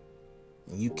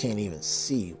 And you can't even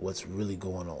see what's really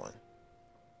going on.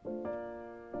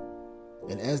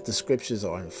 And as the scriptures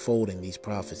are unfolding these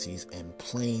prophecies in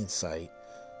plain sight,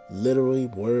 literally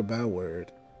word by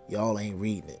word, y'all ain't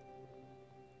reading it.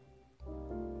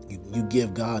 You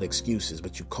give God excuses,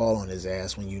 but you call on his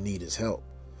ass when you need his help.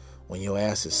 When your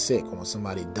ass is sick, or when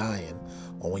somebody dying,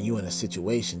 or when you're in a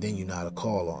situation, then you know how to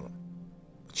call on him.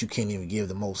 But you can't even give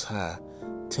the Most High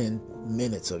 10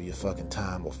 minutes of your fucking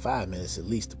time, or 5 minutes at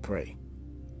least, to pray.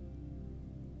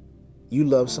 You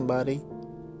love somebody,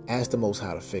 ask the Most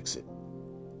High to fix it.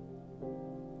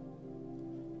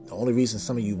 The only reason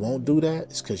some of you won't do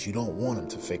that is because you don't want him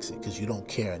to fix it, because you don't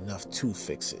care enough to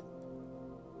fix it.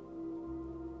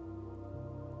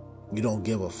 You don't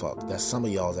give a fuck. That's some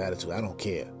of y'all's attitude. I don't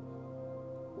care.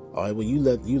 All right, well, you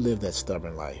live that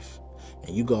stubborn life,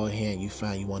 and you go ahead and you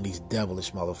find you one of these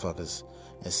devilish motherfuckers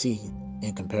and see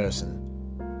in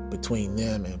comparison between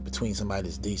them and between somebody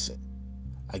that's decent.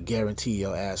 I guarantee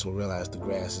your ass will realize the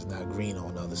grass is not green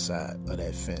on the other side of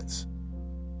that fence.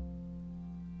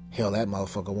 Hell, that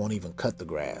motherfucker won't even cut the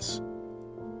grass.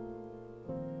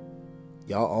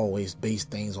 Y'all always base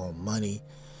things on money,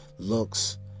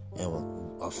 looks, and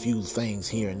a few things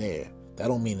here and there. That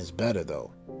don't mean it's better,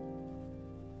 though.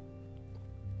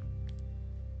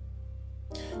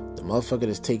 The motherfucker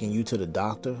that's taking you to the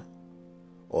doctor,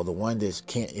 or the one that's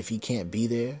if he can't be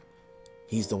there,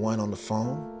 he's the one on the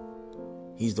phone.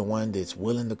 He's the one that's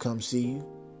willing to come see you.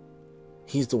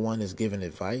 He's the one that's giving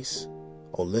advice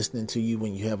or listening to you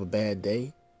when you have a bad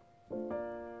day.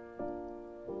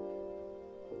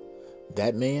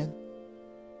 That man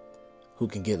who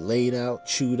can get laid out,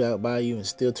 chewed out by you, and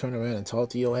still turn around and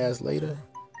talk to your ass later.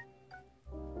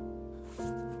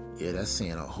 Yeah, that's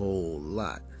saying a whole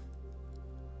lot.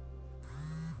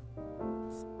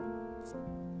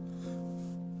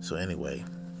 So anyway,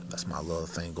 that's my little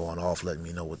thing going off, letting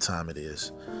me know what time it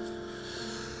is.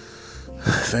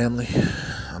 Family,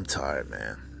 I'm tired,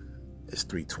 man. It's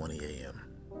 3:20 a.m.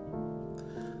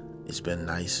 It's been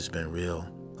nice. It's been real.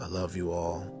 I love you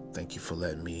all. Thank you for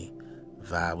letting me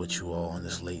vibe with you all on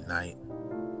this late night.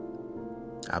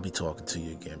 I'll be talking to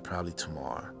you again probably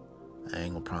tomorrow. I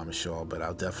ain't gonna promise y'all, but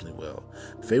I definitely will.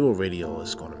 Pharaoh Radio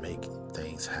is gonna make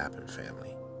things happen,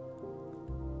 family.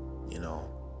 You know,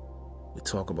 We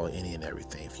talk about any and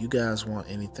everything. If you guys want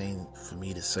anything for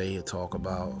me to say or talk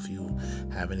about, if you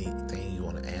have anything you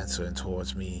want to answer and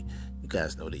towards me, you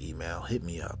guys know the email. Hit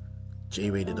me up.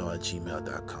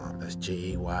 jratedr@gmail.com. That's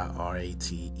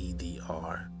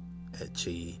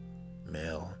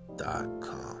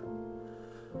JAYRATEDR@gmail.com.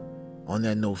 On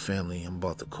that note, family, I'm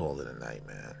about to call it a night,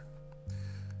 man.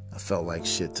 I felt like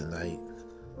shit tonight,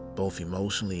 both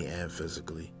emotionally and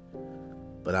physically,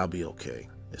 but I'll be okay.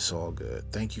 It's all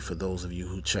good. Thank you for those of you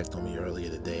who checked on me earlier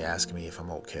today asking me if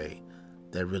I'm okay.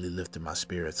 That really lifted my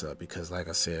spirits up because, like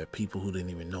I said, people who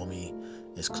didn't even know me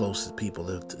as close as people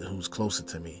who's closer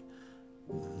to me,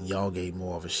 y'all gave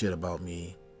more of a shit about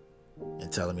me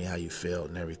and telling me how you felt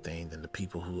and everything than the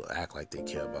people who act like they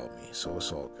care about me. So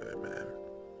it's all good, man.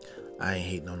 I ain't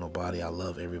hating on nobody. I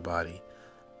love everybody.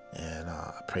 And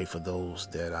I pray for those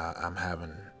that I'm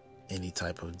having any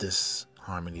type of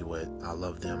disharmony with. I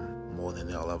love them more than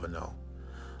they'll ever know.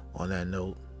 On that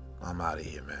note, I'm out of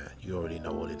here, man. You already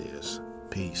know what it is.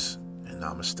 Peace and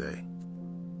namaste.